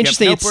 Kind of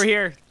interesting. Nope, we're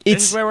here.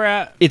 This is where we're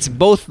at. It's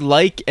both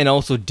like and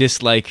also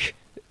dislike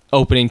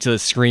opening to the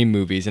Scream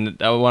movies,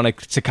 and I want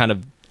to kind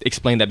of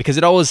explain that, because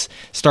it always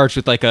starts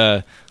with like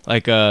a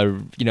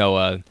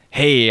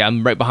hey,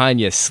 I'm right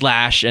behind you,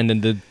 slash, and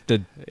then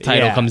the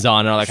title comes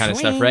on and all that kind of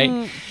stuff,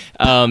 right?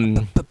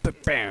 And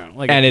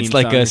it's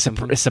like a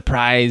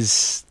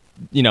surprise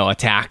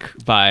attack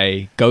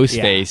by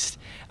Ghostface.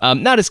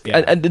 Not as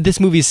this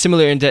movie is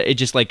similar in that it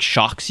just like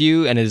shocks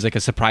you and is like a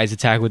surprise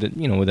attack with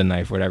with a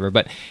knife or whatever.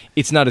 But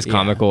it's not as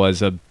comical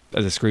as a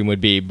Scream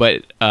would be.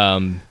 But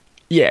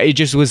it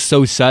just was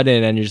so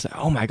sudden, and you're just like,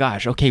 oh my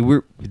gosh, okay,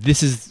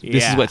 this is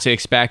what to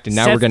expect, and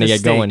now we're gonna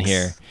get going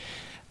here.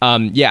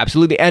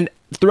 Absolutely. And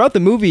throughout the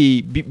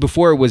movie,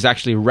 before it was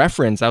actually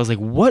referenced, I was like,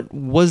 what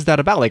was that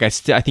about? Like, I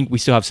think we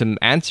still have some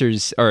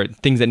answers or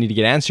things that need to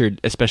get answered,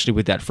 especially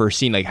with that first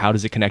scene. Like, how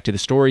does it connect to the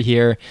story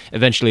here?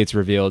 Eventually, it's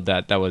revealed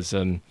that was,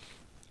 I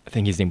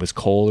think his name was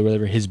Cole or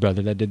whatever, his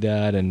brother that did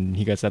that, and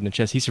he got stabbed in the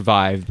chest. He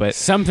survived, but...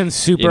 Something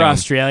super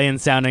Australian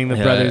sounding, the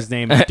brother's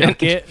name,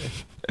 Duckett.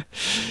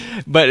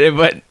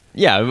 But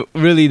yeah,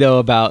 really, though,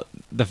 about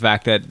the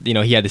fact that,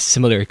 he had the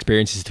similar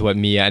experiences to what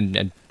Mia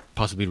and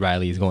possibly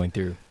Riley is going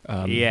through.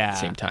 At the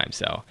same time,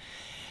 so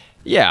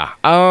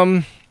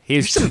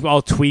he's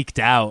all tweaked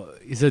out.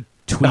 He's a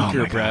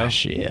tweaker, bro.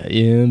 Gosh,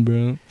 yeah,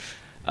 bro.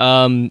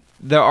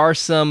 There are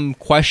some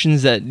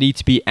questions that need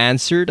to be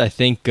answered, I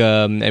think,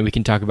 and we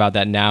can talk about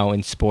that now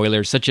in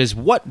spoilers, such as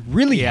what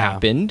really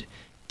happened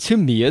to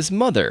Mia's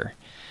mother.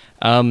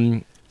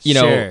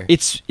 Sure.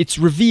 It's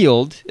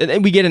revealed,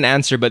 and we get an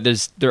answer, but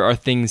there are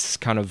things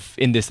kind of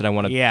in this that I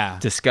want to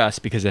discuss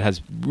because it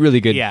has really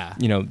good,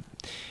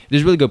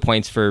 there's really good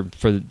points for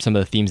some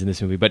of the themes in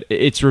this movie, but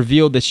it's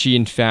revealed that she,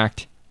 in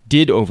fact,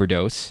 did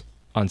overdose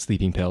on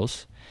sleeping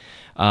pills,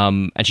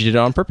 and she did it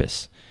on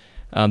purpose.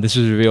 This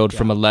was revealed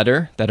from a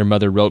letter that her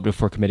mother wrote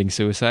before committing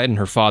suicide, and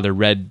her father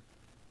read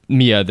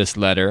Mia this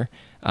letter,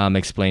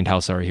 explained how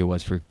sorry he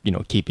was for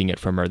keeping it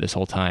from her this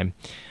whole time.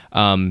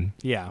 In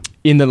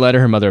the letter,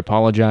 her mother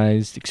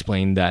apologized,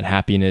 explained that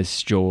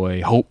happiness,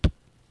 joy, hope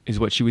is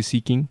what she was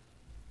seeking.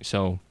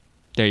 So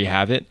there you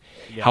have it.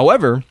 Yeah.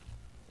 However,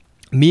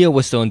 Mia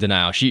was still in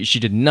denial. She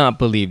did not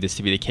believe this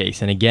to be the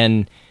case, and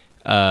again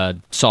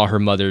saw her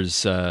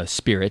mother's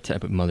spirit. I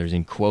put "mother's"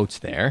 in quotes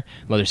there.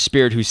 Mother's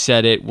spirit, who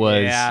said it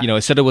was,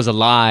 said it was a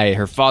lie.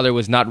 Her father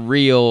was not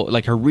real,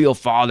 like her real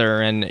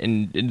father,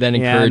 and then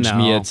encouraged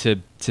Mia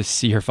to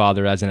see her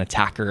father as an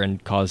attacker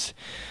and cause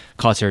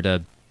her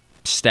to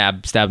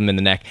stab him in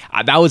the neck.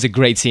 That was a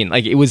great scene.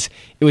 Like it was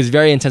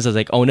very intense. I was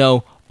like, oh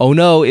no,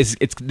 this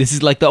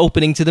is like the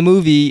opening to the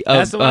movie.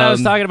 That's the one I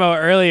was talking about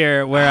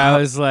earlier, where I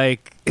was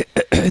like,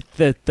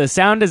 the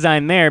sound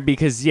design there,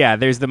 because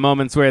there's the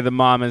moments where the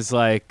mom is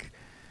like,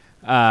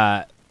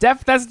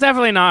 that's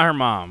definitely not her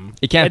mom.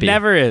 It can't be. It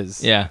never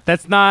is. Yeah.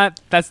 That's not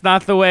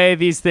the way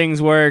these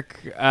things work.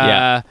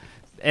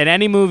 In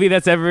any movie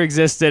that's ever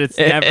existed, it's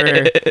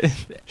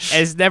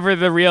never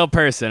the real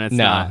person. It's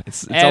not.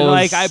 It's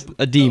always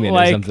a demon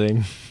or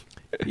something.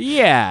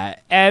 Yeah,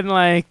 and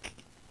like,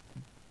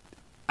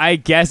 I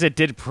guess it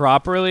did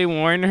properly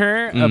warn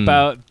her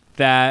about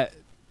that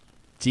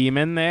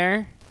demon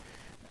there.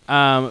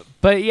 But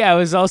it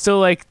was also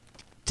like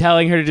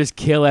telling her to just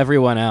kill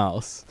everyone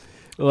else.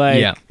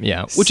 Like,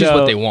 which is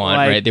what they want,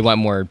 right? They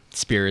want more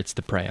spirits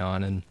to prey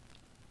on and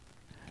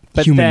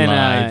human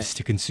lives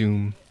to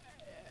consume.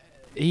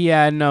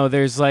 Yeah, no,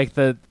 there's like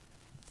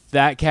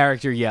that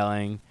character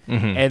yelling,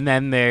 and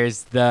then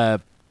there's the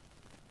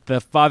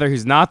father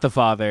who's not the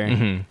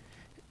father,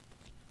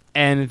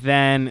 and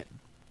then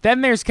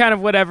there's kind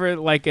of whatever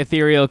like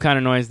ethereal kind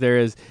of noise there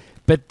is,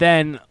 but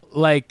then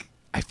like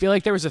I feel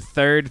like there was a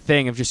third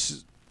thing of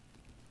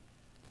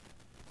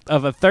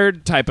a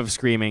third type of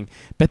screaming,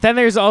 but then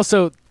there was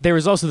also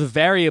the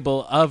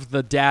variable of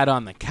the dad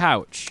on the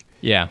couch.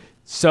 Yeah.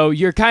 So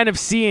you're kind of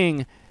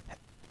seeing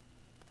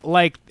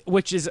like,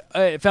 which is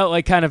it felt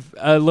like kind of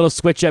a little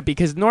switch up,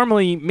 because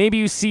normally maybe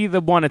you see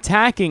the one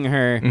attacking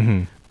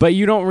her, but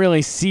you don't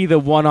really see the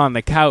one on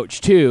the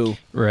couch too.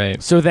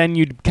 Right. So then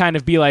you'd kind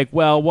of be like,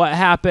 well, what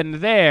happened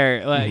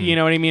there? Like, you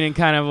know what I mean? And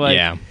kind of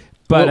like,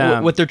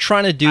 But what they're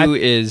trying to do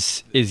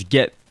is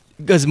get,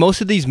 because most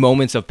of these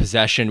moments of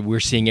possession, we're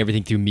seeing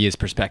everything through Mia's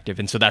perspective,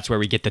 and so that's where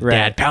we get the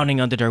dad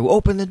pounding on the door,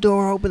 open the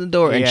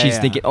door, and she's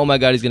thinking, oh my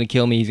god, he's gonna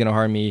kill me, he's gonna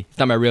harm me, it's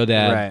not my real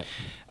dad. Right.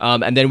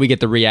 And then we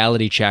get the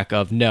reality check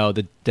of, no,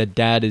 the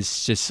dad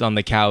is just on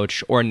the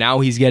couch, or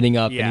now he's getting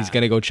up and he's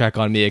going to go check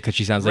on Mia because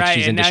she sounds like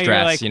she's in now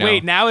distress. You're like,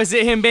 wait, now is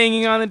it him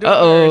banging on the door?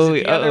 Uh-oh, or is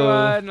it the other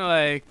one?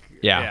 Like,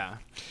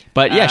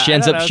 But she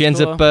ends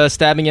up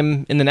stabbing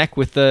him in the neck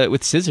with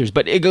scissors.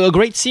 But a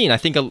great scene, I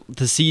think,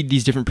 to see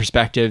these different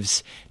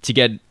perspectives, to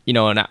get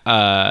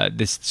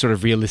this sort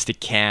of realistic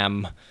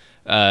cam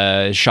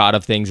shot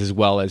of things, as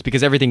well as,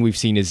 because everything we've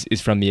seen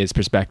is from Mia's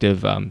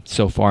perspective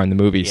so far in the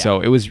movie.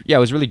 So it was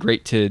really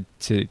great to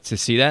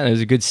see that, and it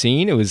was a good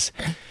scene. It was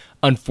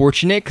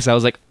unfortunate because I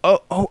was like,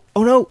 oh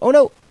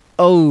no.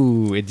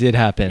 Oh, it did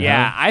happen.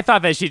 Yeah, huh? I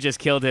thought that she just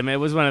killed him. It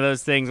was one of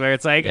those things where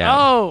it's like,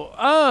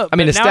 I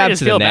mean, a stab I just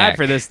to feel the neck. bad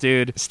for this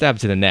dude. Stab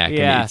to the neck.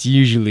 Yeah. I mean, it's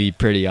usually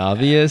pretty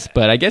obvious,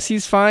 but I guess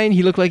he's fine.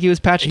 He looked like he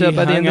was patched up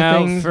by the end of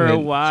things. For a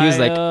while. He was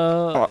like,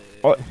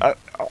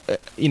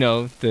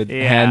 the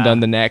hand on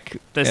the neck.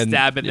 The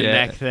stab in the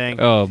neck thing.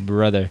 Oh,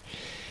 brother.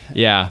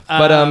 Yeah.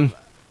 But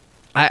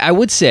I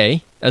would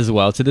say, as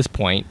well, to this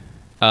point,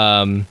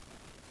 in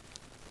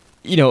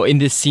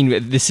this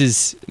scene, this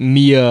is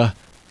Mia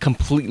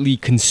completely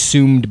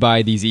consumed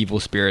by these evil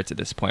spirits at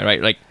this point,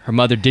 right? Like her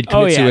mother did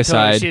commit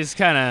suicide. Totally. She's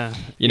kind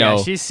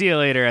of, she's see you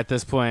later at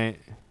this point.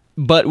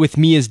 But with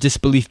Mia's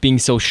disbelief being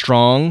so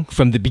strong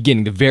from the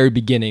beginning, the very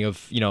beginning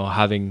of,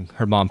 having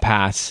her mom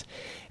pass,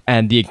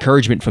 and the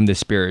encouragement from the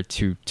spirit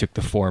who took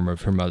the form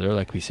of her mother,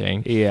 like we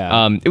saying,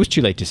 it was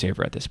too late to save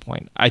her at this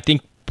point. I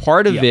think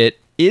part of it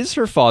is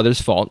her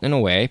father's fault in a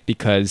way,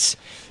 because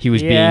he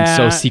was being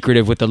so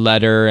secretive with the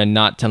letter and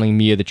not telling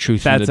Mia the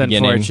truth from the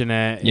beginning. That's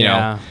unfortunate. You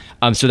know,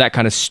 so that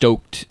kind of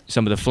stoked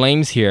some of the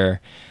flames here.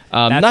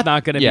 That's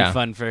not going to be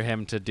fun for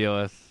him to deal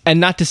with. And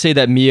not to say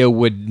that Mia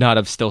would not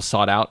have still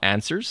sought out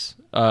answers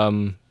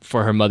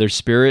for her mother's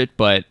spirit,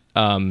 but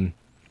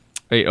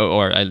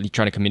or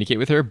trying to communicate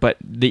with her, but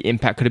the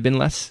impact could have been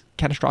less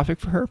catastrophic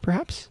for her,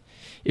 perhaps,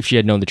 if she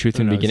had known the truth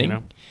from the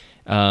beginning.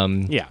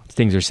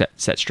 Things are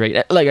set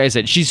straight. Like I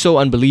said, she's so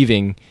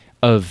unbelieving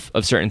of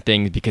certain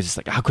things, because it's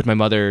like, how could my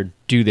mother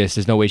do this?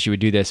 There's no way she would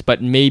do this.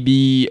 But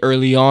maybe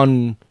early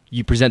on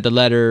you present the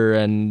letter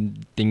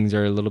and things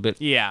are a little bit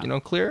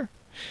clearer.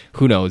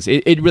 Who knows?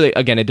 It really,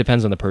 again, it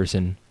depends on the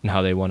person and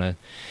how they want to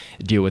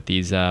deal with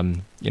these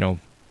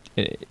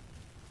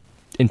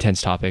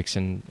intense topics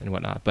and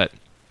whatnot. But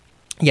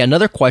yeah,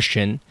 another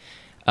question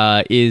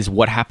is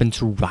what happened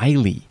to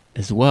Riley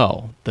as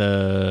well,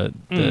 the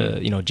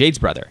Jade's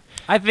brother.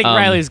 I think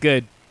Riley's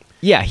good.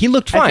 Yeah, he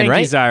looked fine, right?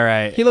 He's all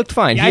right. He looked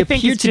fine. He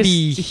appeared to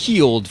be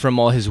healed from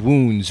all his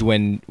wounds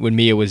when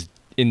Mia was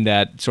in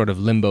that sort of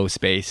limbo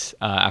space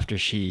after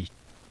she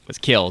was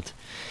killed.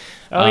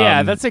 Oh,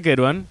 yeah, that's a good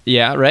one.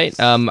 Yeah, right?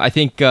 I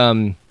think...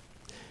 I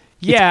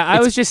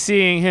was just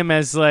seeing him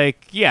as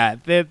like,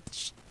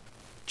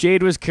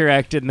 Jade was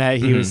correct in that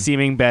he was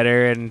seeming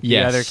better, and the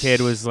other kid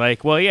was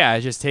like, well, yeah,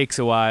 it just takes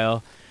a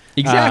while.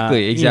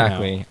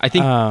 Exactly. I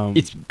think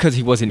it's because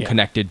he wasn't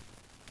connected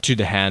to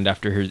the hand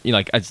after her,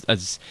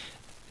 as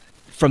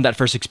from that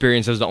first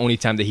experience, that was the only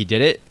time that he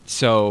did it.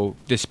 So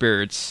the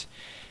spirits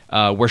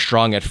were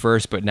strong at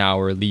first, but now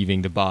we're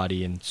leaving the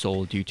body and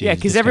soul due to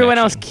because everyone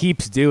else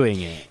keeps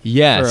doing it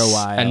for a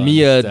while. And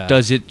Mia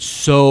does it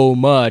so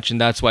much, and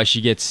that's why she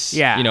gets,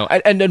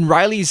 and then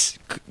Riley's,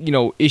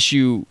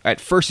 issue at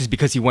first is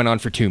because he went on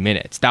for 2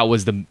 minutes. That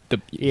was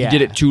he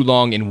did it too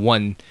long in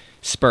one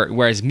spurt,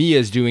 whereas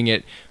Mia's doing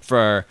it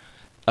for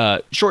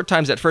short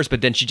times at first,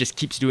 but then she just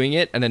keeps doing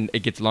it, and then it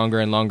gets longer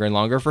and longer and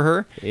longer for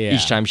her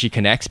each time she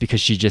connects, because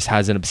she just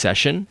has an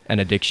obsession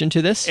and addiction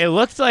to this. It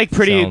looked like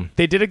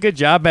they did a good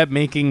job at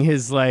making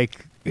his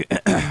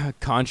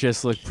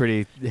conscious look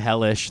pretty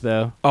hellish,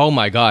 though. Oh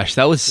my gosh,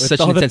 that was with such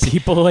all an intense... the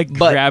people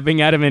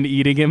grabbing at him and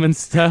eating him and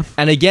stuff.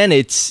 And again,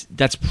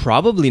 that's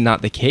probably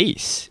not the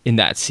case in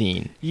that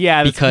scene.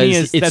 Yeah,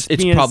 because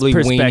it's probably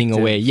waning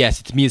away. Yes,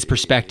 it's Mia's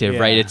perspective,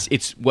 right?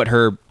 It's what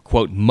her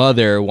quote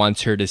mother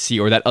wants her to see,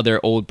 or that other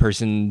old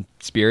person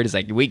spirit is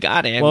like, we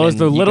got it. Well, it was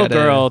the little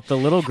girl. The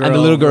little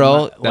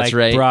girl. That's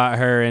right. Brought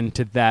her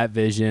into that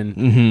vision.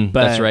 Mm-hmm,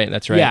 but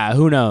that's right. Yeah,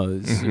 who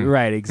knows? Mm-hmm.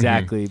 Right,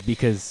 exactly. Mm-hmm.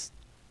 Because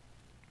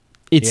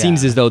it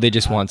seems as though they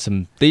just want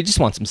some. They just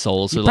want some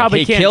souls. So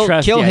probably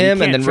can't kill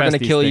him, and then we're gonna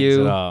kill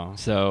you.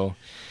 So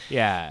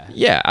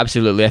yeah,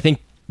 absolutely. I think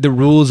the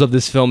rules of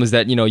this film is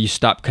that you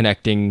stop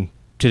connecting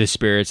to the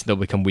spirits, they'll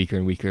become weaker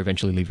and weaker,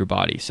 eventually leave your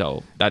body.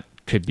 So that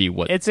could be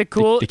what the case it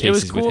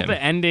was cool with him.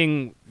 The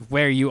ending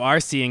where you are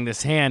seeing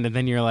this hand, and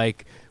then you're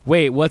like,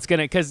 wait, what's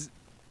gonna? Because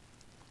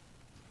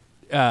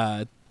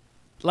I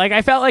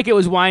felt like it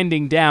was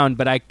winding down,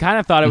 but I kind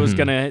of thought it was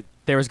gonna.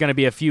 There was gonna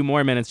be a few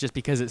more minutes, just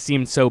because it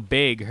seemed so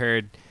big,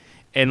 heard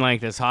in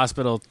this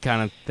hospital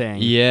kind of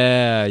thing.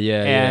 Yeah.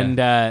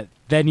 And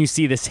then you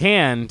see this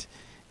hand,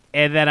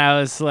 and then I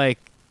was like,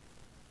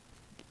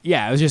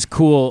 yeah, it was just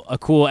cool. A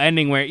cool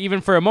ending where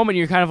even for a moment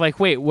you're kind of like,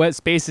 wait, what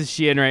space is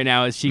she in right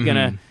now? Is she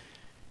gonna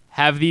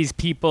have these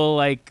people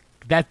like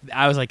that?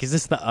 I was like, is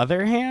this the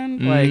other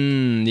hand?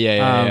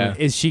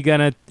 Is she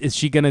gonna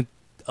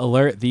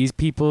alert these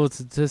people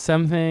to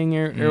something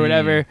or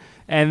whatever?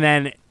 And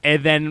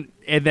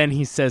then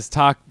he says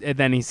talk. And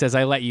then he says,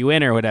 I let you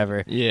in or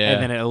whatever. Yeah.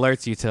 And then it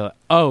alerts you to,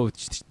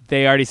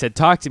 they already said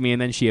talk to me,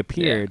 and then she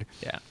appeared.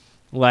 Yeah.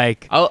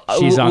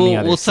 She's on the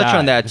other side. We'll touch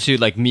on that too,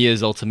 like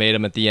Mia's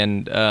ultimatum at the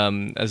end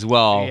as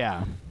well.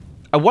 Yeah.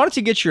 I wanted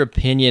to get your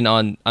opinion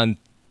on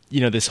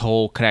this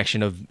whole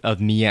connection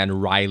of Mia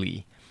and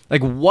Riley.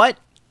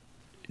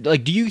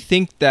 Do you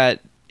think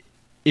that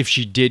if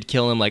she did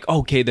kill him,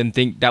 okay, then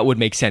think that would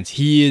make sense?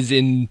 He is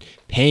in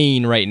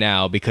pain right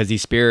now because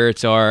these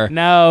spirits are...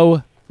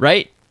 No.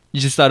 Right?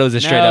 You just thought it was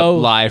a straight up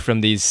lie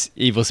from these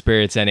evil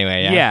spirits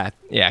anyway, yeah?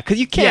 Yeah, because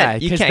you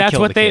can't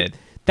kill the kid.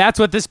 That's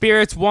what the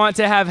spirits want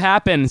to have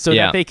happen so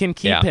that they can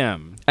keep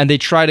him. And they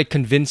try to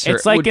convince her.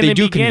 It's like in the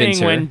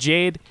beginning when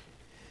Jade...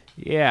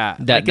 Yeah,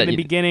 in the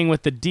beginning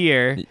with the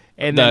deer,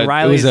 and then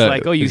Riley's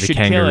like, oh, you should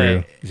kill it.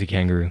 It was a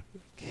kangaroo.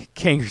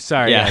 Kangaroo,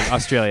 sorry,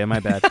 Australia,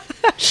 my bad.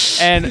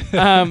 And,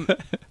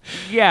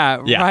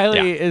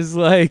 Riley is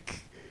like,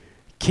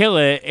 kill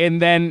it,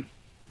 and then,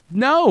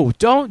 no,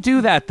 don't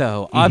do that,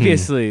 though.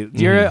 Obviously,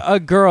 you're a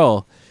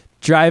girl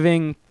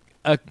driving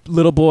a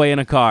little boy in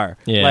a car.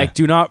 Yeah. Like,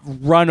 do not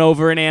run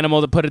over an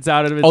animal to put it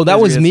out of its Oh, that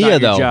was misery. That's Mia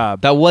not your though.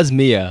 job. That was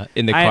Mia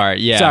in the car.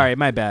 Yeah. Sorry,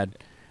 my bad.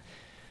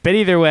 But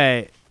either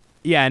way,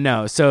 yeah,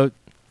 no. So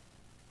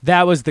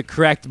that was the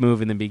correct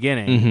move in the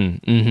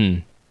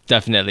beginning.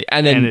 Definitely.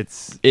 And then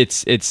it's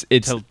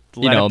to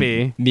let it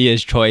be.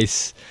 Mia's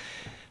choice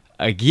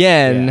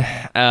again.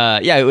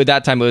 At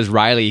that time it was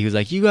Riley who's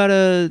like, you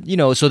gotta,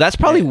 so that's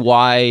probably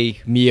why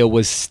Mia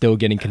was still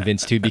getting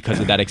convinced too, because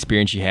of that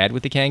experience she had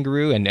with the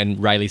kangaroo, and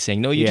Riley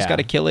saying, no, you just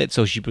gotta kill it.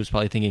 So she was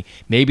probably thinking,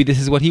 maybe this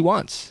is what he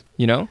wants,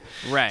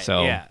 Right.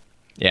 So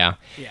yeah.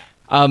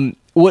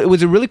 What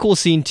was a really cool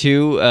scene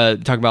too,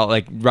 talking about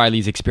like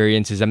Riley's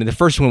experiences. I mean, the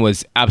first one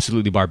was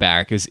absolutely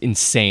barbaric. It was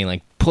insane,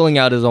 like pulling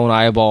out his own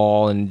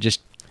eyeball and just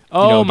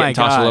my getting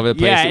tossed God. all over the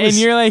place. Yeah, It was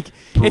and you're like,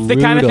 it's the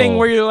kind of thing brutal.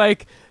 where you're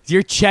like,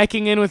 you're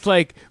checking in with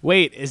like,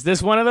 wait, is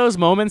this one of those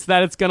moments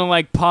that it's gonna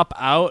like pop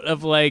out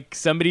of like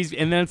somebody's,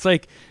 and then it's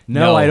like,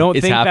 no, I don't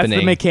it's think that's happening.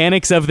 the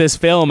mechanics of this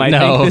film. I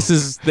No. think this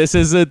is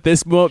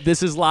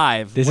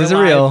live. This This is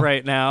We're real live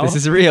right now. This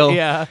is real.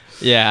 Yeah.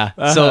 Yeah.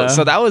 Uh-huh.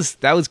 So that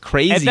was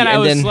crazy. And then I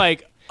was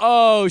like,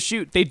 oh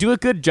shoot, they do a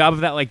good job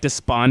of that like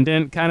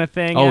despondent kind of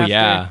thing.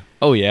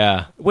 Oh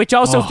yeah. Which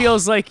also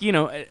feels like,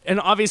 and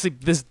obviously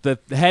the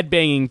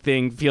headbanging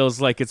thing feels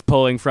like it's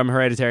pulling from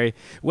Hereditary,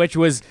 which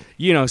was,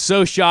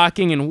 so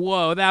shocking and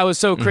whoa, that was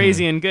so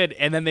crazy and good.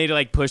 And then they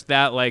like pushed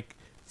that like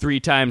 3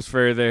 times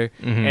further.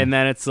 And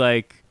then it's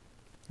like,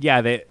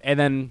 and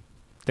then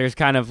there's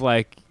kind of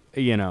like,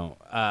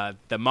 the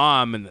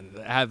mom and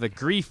have the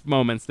grief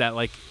moments that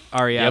like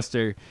Ari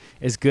Aster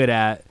is good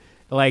at.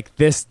 Like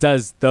this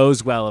does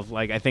those well of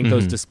like I think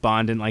those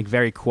despondent like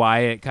very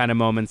quiet kind of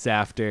moments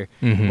after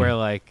where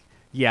like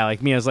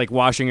like Mia's like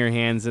washing her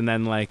hands and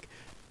then like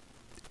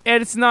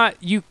and it's not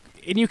you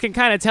can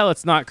kind of tell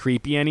it's not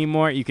creepy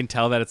anymore. You can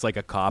tell that it's like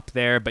a cop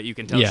there, but you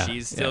can tell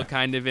she's still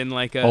kind of in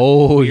like a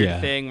weird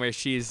thing where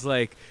she's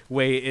like,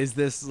 wait, is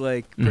this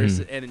like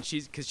person? And then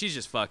she's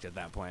just fucked at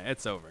that point.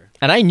 It's over.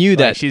 And I knew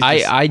Like,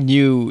 that I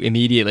knew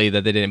immediately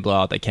that they didn't blow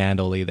out the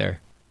candle either.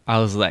 I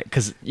was like,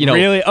 because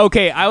really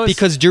okay.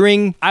 because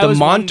during the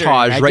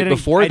montage right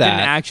before that, I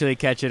didn't actually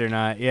catch it or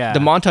not. Yeah, the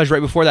montage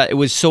right before that, it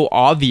was so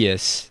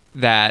obvious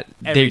that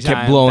they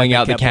kept blowing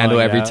out the candle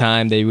every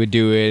time they would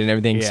do it and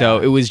everything. Yeah. So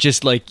it was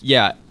just like,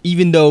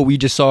 even though we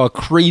just saw a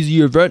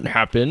crazy event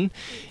happen,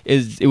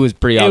 it was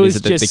pretty obvious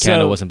that the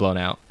candle wasn't blown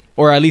out,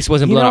 or at least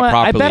wasn't blown out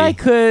properly.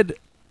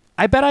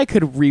 I bet I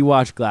could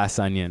rewatch Glass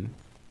Onion.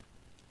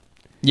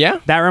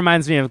 Yeah, that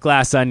reminds me of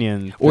Glass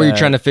Onion. Or you're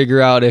trying to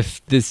figure out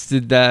if this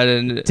did that,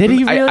 and did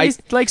he really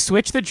like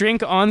switch the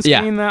drink on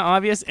screen that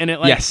obvious? And it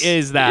like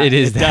is that it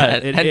is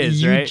that it and is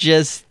you right.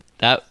 Just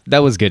that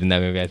was good in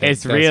that movie. I think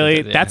it's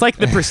really that's like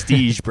The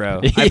Prestige,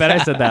 bro. I bet I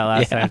said that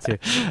last time too.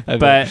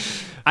 But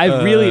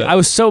I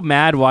was so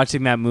mad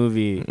watching that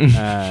movie.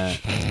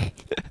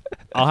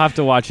 I'll have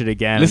to watch it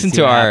again. Listen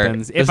to our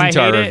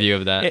review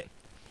of that.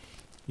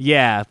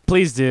 Yeah,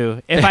 please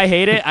do. If I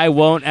hate it, I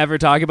won't ever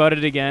talk about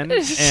it again.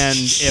 And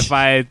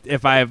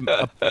if I'm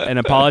an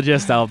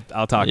apologist, I'll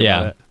talk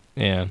about it.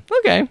 Yeah.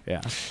 Okay.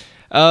 Yeah.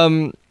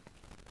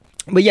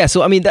 But yeah,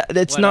 so I mean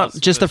that's not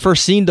just the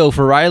first scene though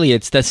for Riley.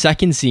 It's the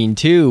second scene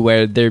too,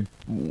 where they're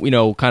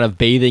kind of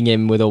bathing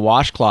him with a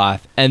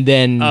washcloth, and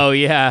then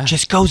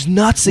just goes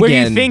nuts again.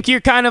 Where you think you're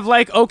kind of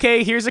like,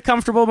 okay, here's a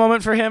comfortable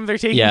moment for him. They're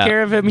taking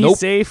care of him. He's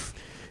safe.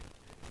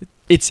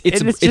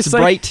 It's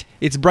bright.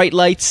 It's bright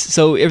lights,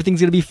 so everything's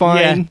gonna be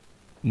fine. Yeah.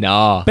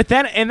 Nah. But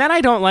then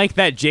I don't like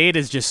that Jade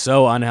is just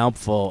so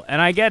unhelpful.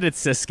 And I get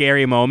it's a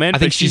scary moment. I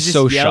think she's just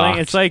so yelling.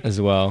 shocked It's like as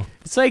well.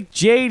 It's like,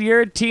 Jade,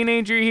 you're a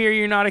teenager here.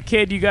 You're not a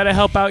kid. You got to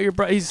help out your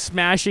brother. He's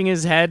smashing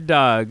his head,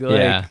 dog.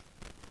 Like,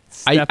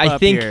 I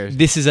think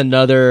this is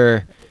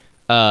another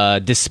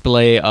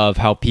display of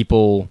how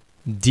people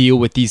deal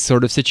with these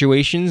sort of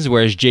situations,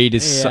 whereas Jade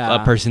is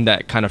a person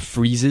that kind of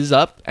freezes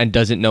up and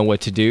doesn't know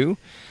what to do.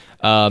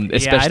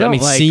 Especially,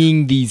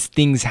 seeing these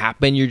things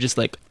happen, you're just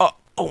like,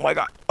 oh my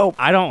god! Oh,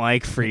 I don't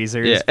like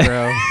freezers,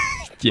 bro.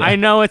 I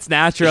know it's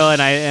natural,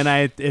 and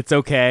I it's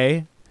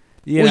okay.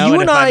 You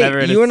and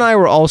I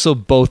were also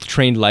both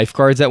trained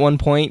lifeguards at one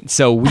point,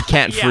 so we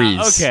can't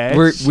freeze. Okay.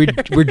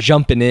 We're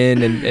jumping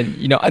in,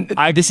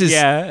 and this is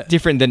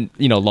different than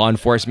law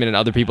enforcement and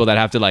other people that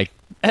have to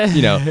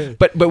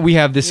but we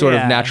have this sort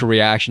of natural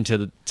reaction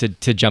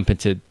to jump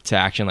into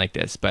action like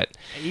this. But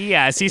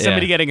see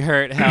somebody getting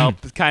hurt,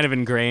 help. Kind of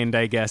ingrained,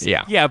 I guess.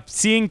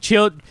 Seeing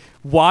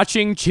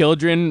watching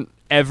children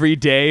every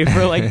day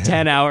for like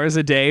 10 hours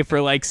a day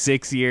for like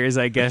 6 years,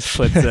 I guess,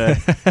 puts a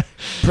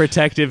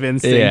protective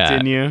instinct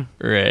in you.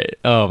 Right.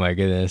 Oh my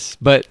goodness.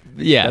 But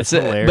that's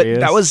hilarious.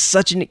 But that was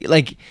such an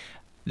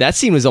that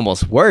scene was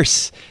almost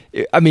worse.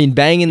 I mean,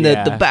 banging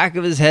the back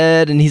of his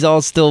head, and he's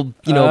all still,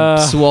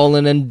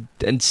 swollen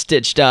and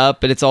stitched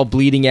up, and it's all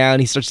bleeding out,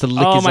 and he starts to lick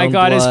his own blood. Oh my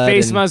god, his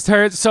face must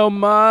hurt so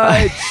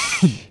much.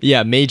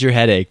 Yeah, major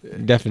headache,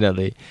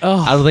 definitely.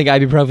 Oh. I don't think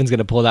ibuprofen's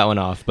gonna pull that one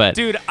off, but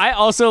dude, I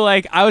also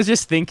I was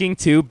just thinking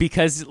too,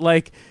 because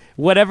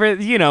whatever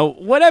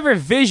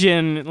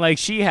vision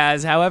she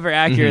has, however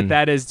accurate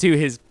that is too,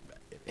 his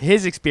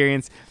his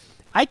experience,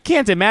 I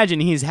can't imagine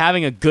he's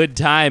having a good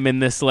time in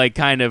this like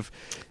kind of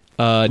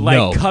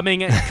no.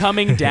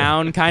 coming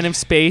down kind of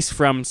space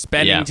from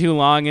spending too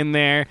long in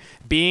there,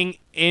 being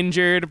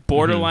injured,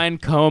 borderline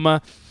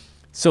coma.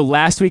 So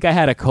last week I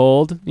had a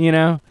cold,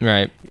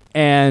 Right.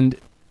 And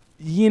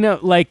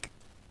like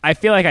I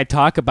feel like I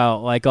talk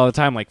about like all the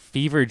time like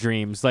fever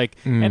dreams, like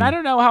and I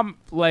don't know how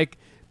like,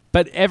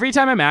 but every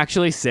time I'm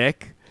actually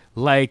sick,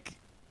 like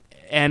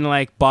and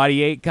like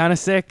body ache kind of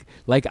sick,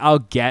 like I'll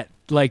get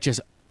like just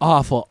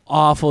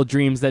awful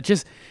dreams that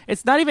just,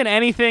 it's not even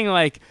anything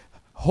like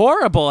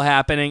horrible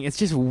happening. It's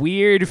just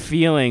weird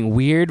feeling,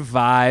 weird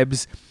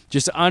vibes,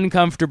 just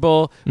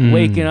uncomfortable,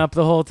 waking up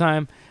the whole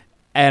time.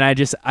 And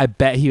I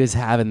bet he was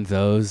having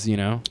those,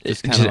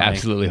 Just like,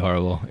 absolutely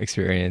horrible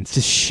experience.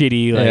 Just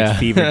shitty, like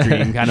fever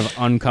dream, kind of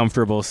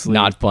uncomfortable sleep.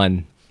 Not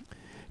fun.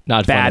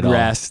 Not bad fun at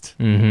all. rest.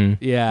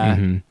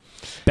 Yeah.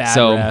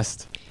 Bad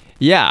rest.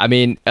 Yeah, I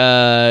mean,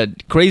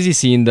 crazy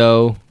scene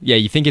though. Yeah,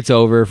 you think it's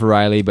over for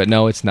Riley, but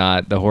no, it's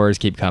not. The horrors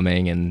keep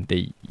coming, and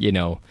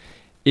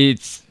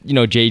it's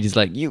Jade is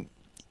like,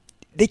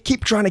 they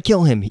keep trying to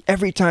kill him.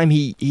 Every time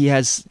he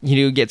has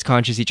gets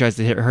conscious, he tries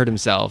to hurt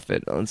himself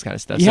and all this kind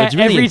of stuff. Yeah, so it's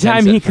really every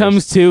time he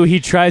comes to,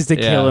 he tries to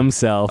kill Yeah.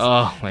 himself.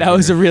 Oh, my that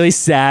was a really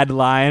sad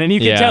line, and you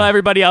can tell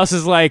everybody else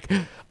is like,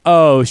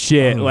 "Oh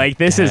shit! Like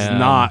this is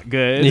not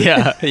good."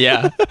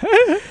 Yeah.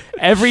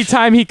 Every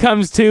time he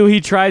comes to,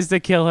 he tries to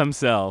kill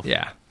himself.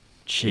 Yeah.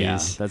 Jeez. Yeah,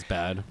 that's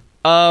bad.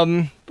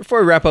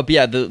 Before we wrap up,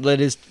 let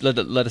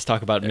us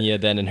talk about Mia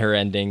then and her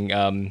ending.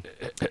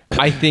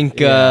 I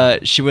think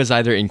she was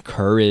either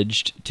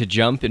encouraged to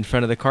jump in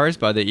front of the cars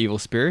by the evil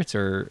spirits,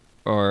 or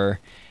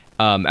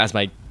as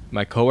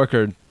my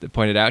coworker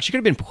pointed out, she could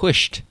have been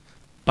pushed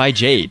by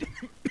Jade.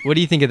 What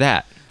do you think of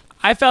that?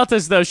 I felt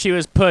as though she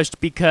was pushed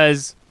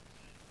because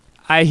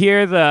I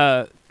hear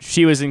the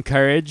she was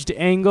encouraged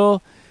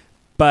angle,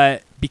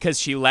 but because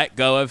she let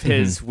go of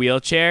his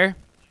wheelchair.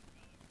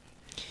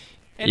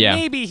 And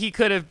maybe he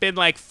could have been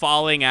like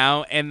falling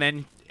out and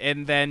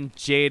then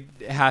Jade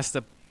has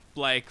to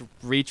like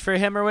reach for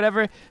him or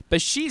whatever,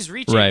 but she's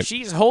reaching. Right.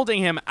 She's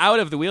holding him out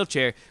of the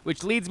wheelchair,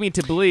 which leads me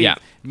to believe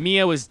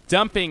Mia was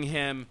dumping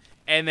him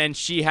and then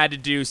she had to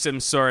do some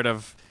sort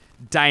of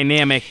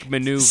dynamic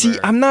maneuver. See,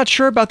 I'm not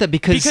sure about that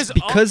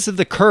because of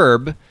the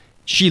curb,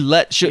 she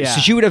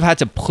would have had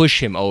to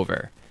push him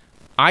over.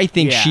 I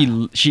think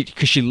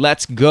she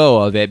lets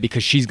go of it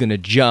because she's going to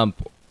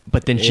jump,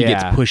 but then she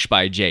gets pushed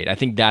by Jade. I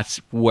think that's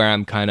where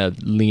I'm kind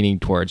of leaning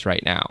towards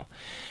right now.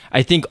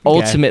 I think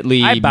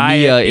ultimately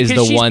Mia is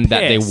the one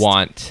that they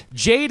want.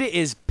 Jade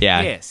is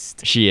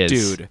pissed. She is.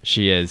 Dude.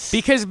 She is.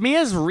 Because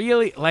Mia's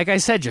really, like I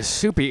said, just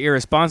super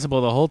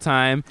irresponsible the whole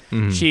time.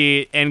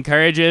 She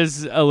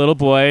encourages a little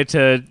boy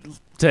to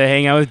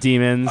hang out with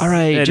demons. All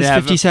right, just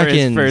 50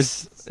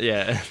 seconds.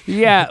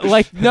 Yeah,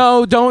 like,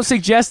 no, don't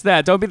suggest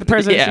that. Don't be the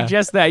person to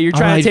suggest that. You're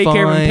trying to take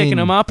care of him picking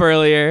him up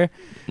earlier.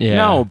 Yeah.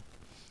 No,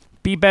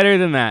 be better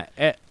than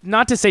that.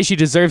 Not to say she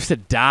deserves to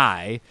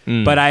die,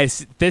 but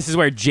this is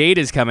where Jade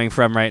is coming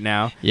from right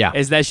now. Yeah.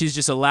 Is that she's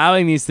just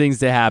allowing these things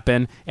to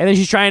happen, and then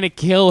she's trying to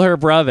kill her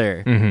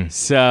brother.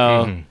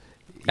 So,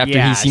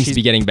 after he seems to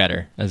be getting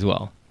better as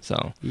well.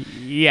 So,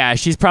 yeah,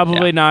 she's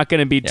probably not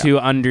going to be too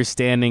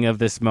understanding of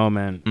this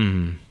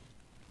moment.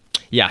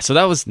 Yeah, so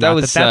that was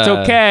that's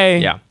okay.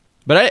 Yeah,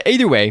 but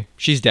either way,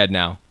 she's dead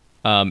now.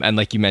 And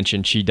like you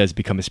mentioned, she does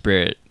become a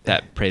spirit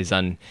that preys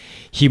on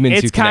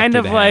humans. It's kind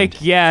of like,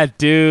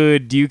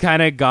 dude, you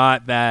kind of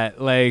got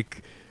that,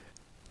 like,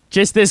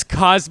 just this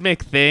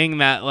cosmic thing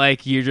that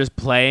like you're just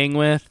playing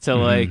with to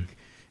like,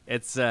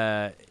 it's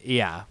And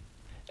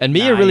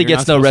Mia really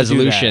gets no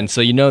resolution,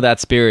 so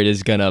that spirit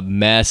is gonna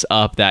mess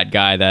up that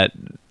guy that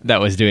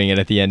was doing it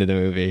at the end of the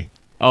movie.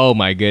 Oh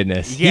my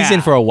goodness, he's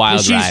in for a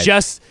wild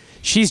ride.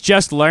 She's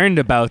just learned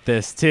about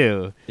this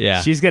too.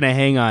 Yeah. She's going to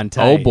hang on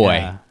tight. Oh boy.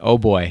 Yeah. Oh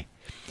boy.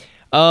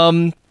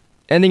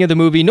 Ending of the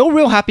movie. No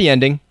real happy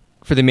ending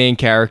for the main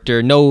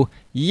character. No,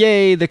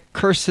 yay, the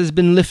curse has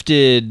been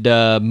lifted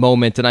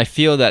moment. And I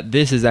feel that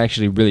this is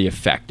actually really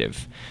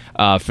effective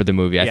for the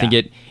movie. I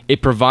think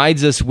it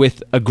provides us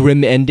with a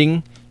grim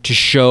ending to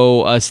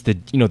show us the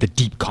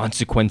deep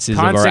consequences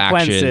of our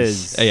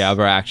actions. Of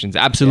our actions.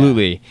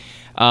 Absolutely. Yeah.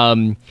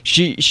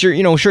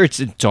 Sure,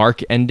 it's a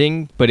dark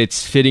ending, but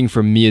it's fitting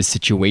for Mia's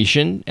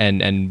situation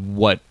and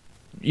what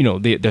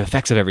the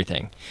effects of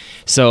everything.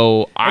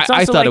 So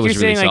I thought it was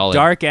really solid. Like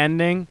dark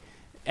ending,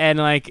 and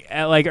like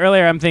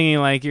earlier, I'm thinking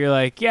like you're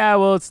like, yeah,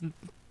 well, it's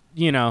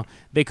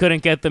they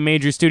couldn't get the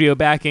major studio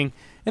backing,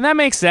 and that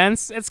makes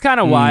sense. It's kind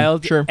of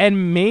wild, sure,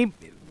 and maybe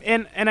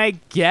and I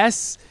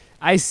guess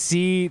I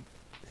see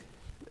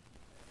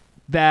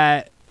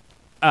that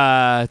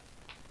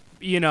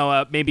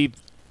maybe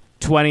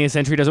 20th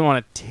Century doesn't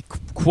want to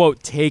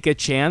quote take a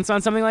chance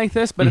on something like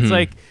this, but it's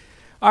like,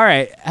 all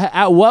right,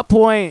 at what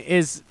point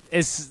is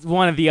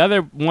one of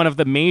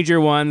the major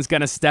ones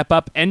gonna step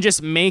up and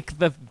just make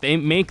the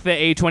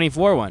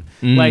A24 one?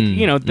 Like,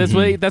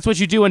 that's what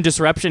you do when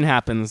disruption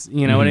happens.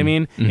 You know what I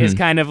mean? It's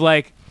kind of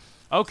like,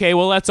 okay,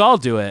 well, let's all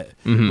do it.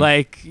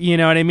 Like, you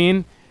know what I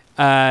mean?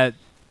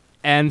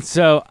 And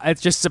so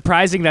it's just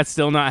surprising that's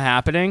still not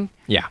happening.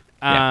 Yeah.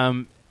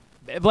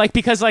 Like,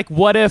 because, like,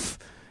 what if,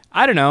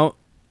 I don't know,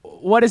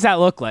 what does that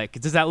look like?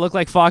 Does that look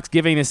like Fox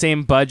giving the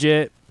same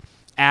budget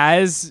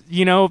as,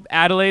 you know,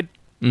 Adelaide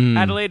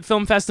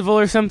Film Festival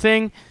or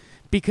something?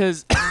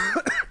 Because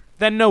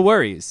then no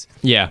worries.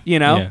 Yeah. You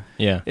know?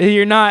 Yeah.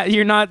 You're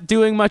not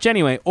doing much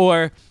anyway.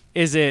 Or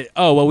is it,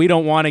 oh, well, we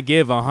don't want to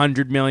give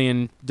 $100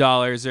 million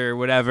or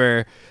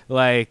whatever.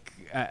 Like,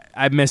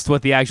 I missed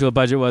what the actual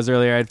budget was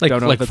earlier. I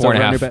don't know like if it's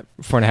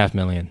 $4.5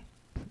 million.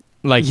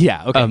 Like,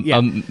 yeah, okay, yeah.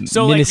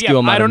 So minuscule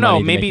amount I don't of money know.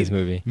 to make this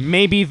movie.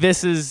 Maybe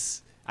this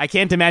is. I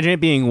can't imagine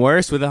it being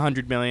worse with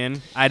 $100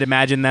 million. I'd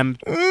imagine them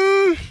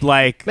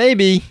like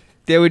maybe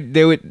they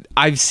would.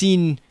 I've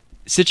seen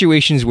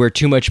situations where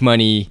too much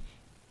money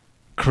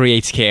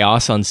creates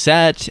chaos on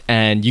set,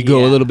 and you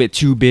go a little bit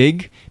too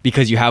big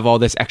because you have all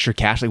this extra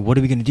cash. Like, what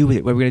are we going to do with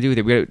it? What are we going to do with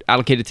it? We're going to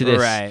allocate it to this,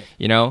 right?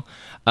 You know.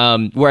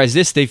 Whereas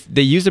this,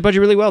 they used the budget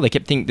really well. They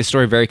kept the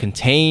story very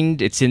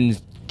contained. It's in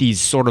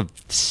these sort of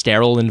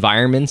sterile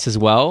environments as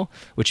well,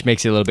 which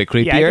makes it a little bit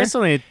creepier. Yeah,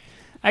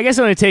 I guess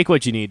only take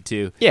what you need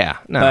to. Yeah,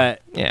 no,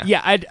 but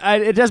yeah.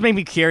 It does make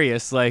me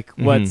curious. Like,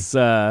 what's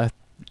and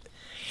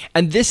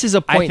this is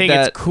a point I think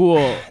it's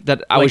cool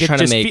that I was trying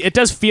to make. It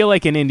does feel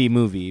like an indie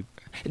movie.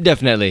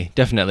 Definitely.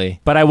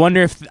 But I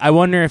wonder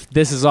if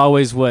this is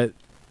always what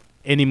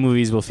indie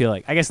movies will feel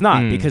like. I guess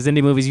not, because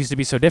indie movies used to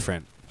be so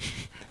different.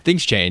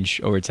 Things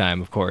change over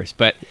time, of course,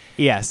 but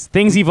yes,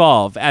 things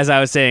evolve, as I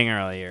was saying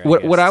earlier.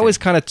 What I was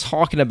kind of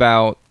talking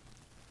about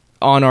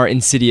on our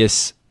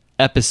Insidious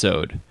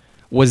episode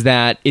was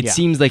that it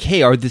seems like,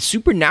 hey, are the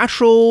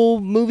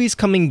supernatural movies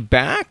coming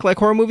back, like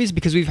horror movies?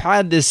 Because we've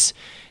had this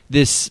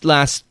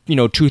last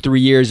 2-3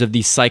 years of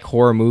these psych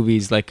horror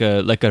movies, like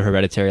a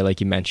Hereditary,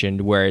 like you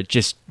mentioned, where it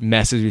just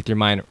messes with your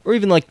mind, or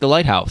even like The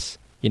Lighthouse,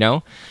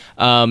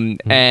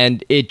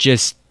 and it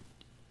just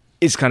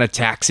is kind of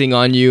taxing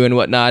on you and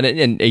whatnot,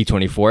 and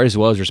A24 as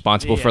well is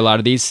responsible for a lot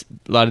of these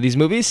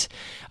movies.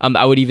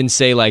 I would even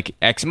say like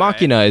Ex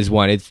Machina is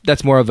one.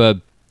 That's more of a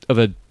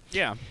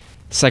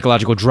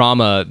psychological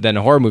drama than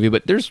a horror movie,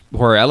 but there's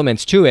horror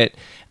elements to it.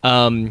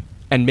 And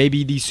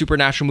maybe these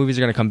supernatural movies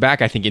are going to come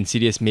back. I think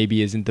Insidious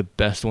maybe isn't the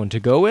best one to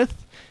go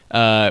with.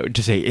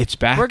 To say it's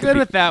back. We're good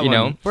with that one.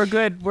 Know? We're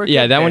good. We're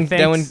yeah, good. that one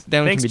Thanks,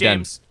 can be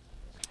James. done.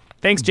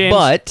 Thanks,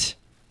 James.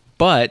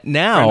 But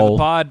now Friend of the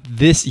pod.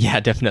 This,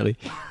 definitely.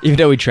 Even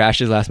though we trashed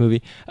his last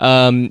movie,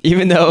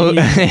 even though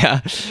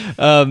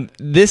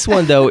this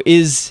one though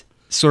is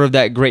sort of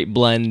that great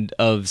blend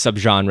of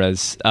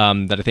subgenres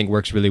that I think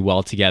works really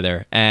well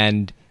together.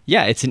 And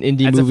yeah, it's an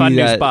indie movie. That's a fun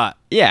new spot.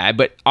 Yeah,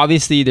 but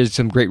obviously there's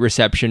some great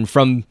reception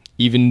from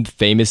even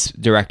famous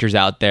directors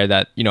out there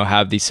that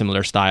have these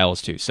similar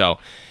styles too. So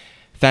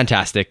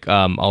fantastic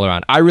all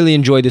around. I really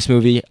enjoyed this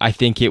movie. I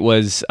think it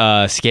was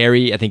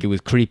scary. I think it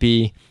was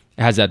creepy.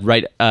 It has that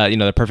right,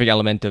 the perfect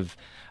element of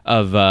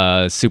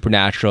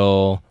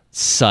supernatural,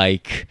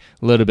 psych,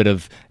 a little bit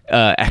of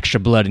extra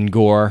blood and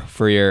gore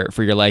for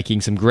your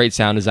liking. Some great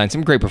sound design,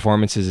 some great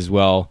performances as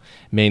well,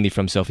 mainly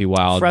from Sophie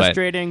Wilde.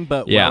 Frustrating,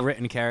 but well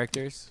written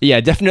characters.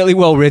 Yeah, definitely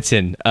well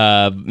written.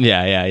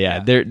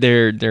 Yeah.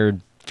 They're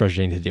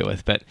frustrating to deal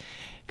with, but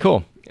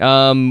cool.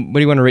 What do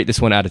you want to rate this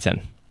one out of 10?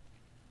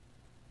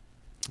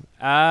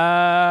 8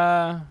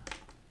 out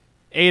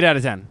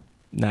of 10.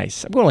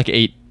 Nice. I'm going like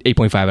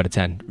 8.5 out of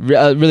 10.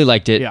 Really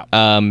liked it. Yeah.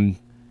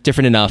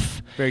 Different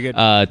enough. Very good.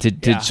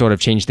 To sort of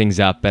change things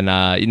up, and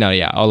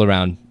all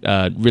around,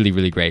 really,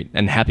 really great,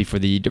 and happy for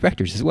the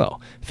directors as well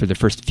for their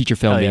first feature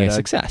film being a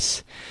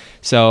success.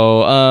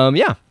 So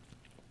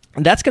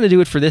that's gonna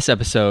do it for this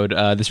episode.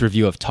 This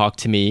review of Talk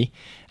to Me.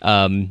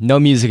 No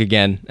music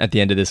again at the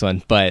end of this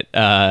one, but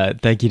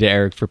thank you to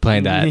Eric for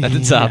playing that at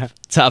the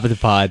top of the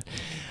pod.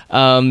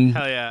 Hell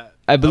yeah!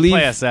 I believe.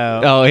 Play us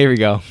out. Oh, here we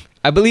go.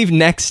 I believe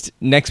next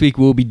week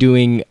we'll be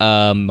doing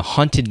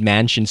Haunted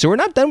Mansion. So we're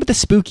not done with the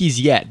spookies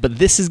yet, but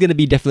this is going to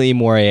be definitely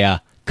more a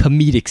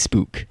comedic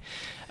spook.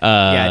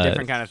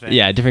 Different kind of thing.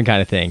 Yeah, different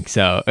kind of thing.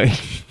 So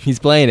he's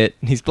playing it.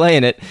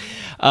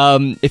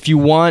 If you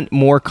want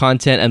more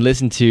content and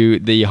listen to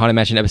the Haunted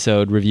Mansion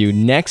episode review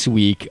next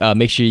week,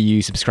 make sure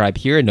you subscribe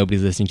here at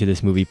Nobody's Listening to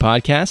This Movie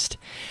podcast.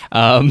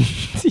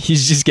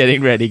 He's just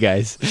getting ready,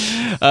 guys.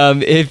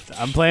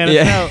 If I'm playing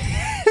it out.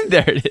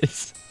 There it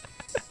is.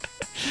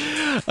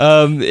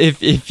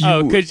 If you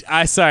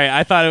sorry,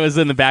 I thought it was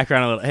in the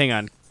background a little. Hang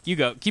on, keep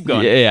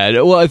going.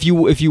 Yeah. Well, if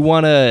you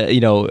want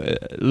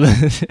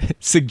to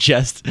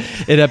suggest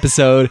an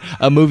episode,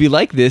 a movie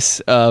like this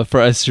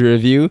for us to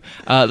review,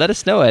 let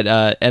us know at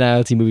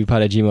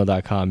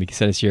niltmoviepod@gmail.com. You can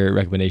send us your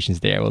recommendations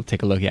there. We'll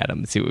take a look at them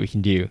and see what we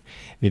can do.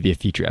 Maybe a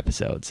future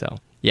episode. So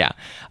yeah.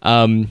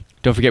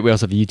 Don't forget, we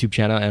also have a YouTube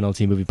channel,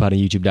 nltmoviepod on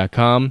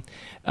youtube.com.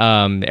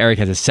 Eric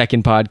has a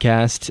second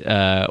podcast,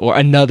 or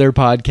another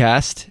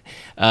podcast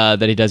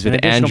that he does with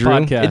Andrew.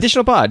 Podcast.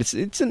 Additional pod.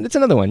 It's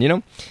another one,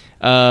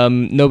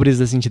 Nobody's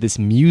listening to this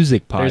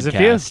music podcast. There's a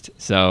few.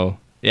 So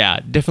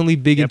yeah, definitely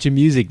big into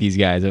music, these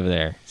guys over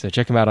there. So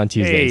check them out on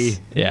Tuesdays.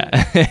 Hey. Yeah.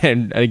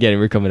 And again,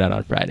 we're coming out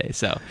on Friday.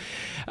 So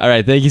All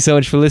right. Thank you so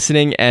much for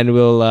listening, and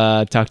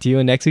we'll talk to you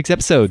in next week's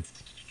episode.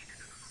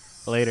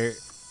 Later.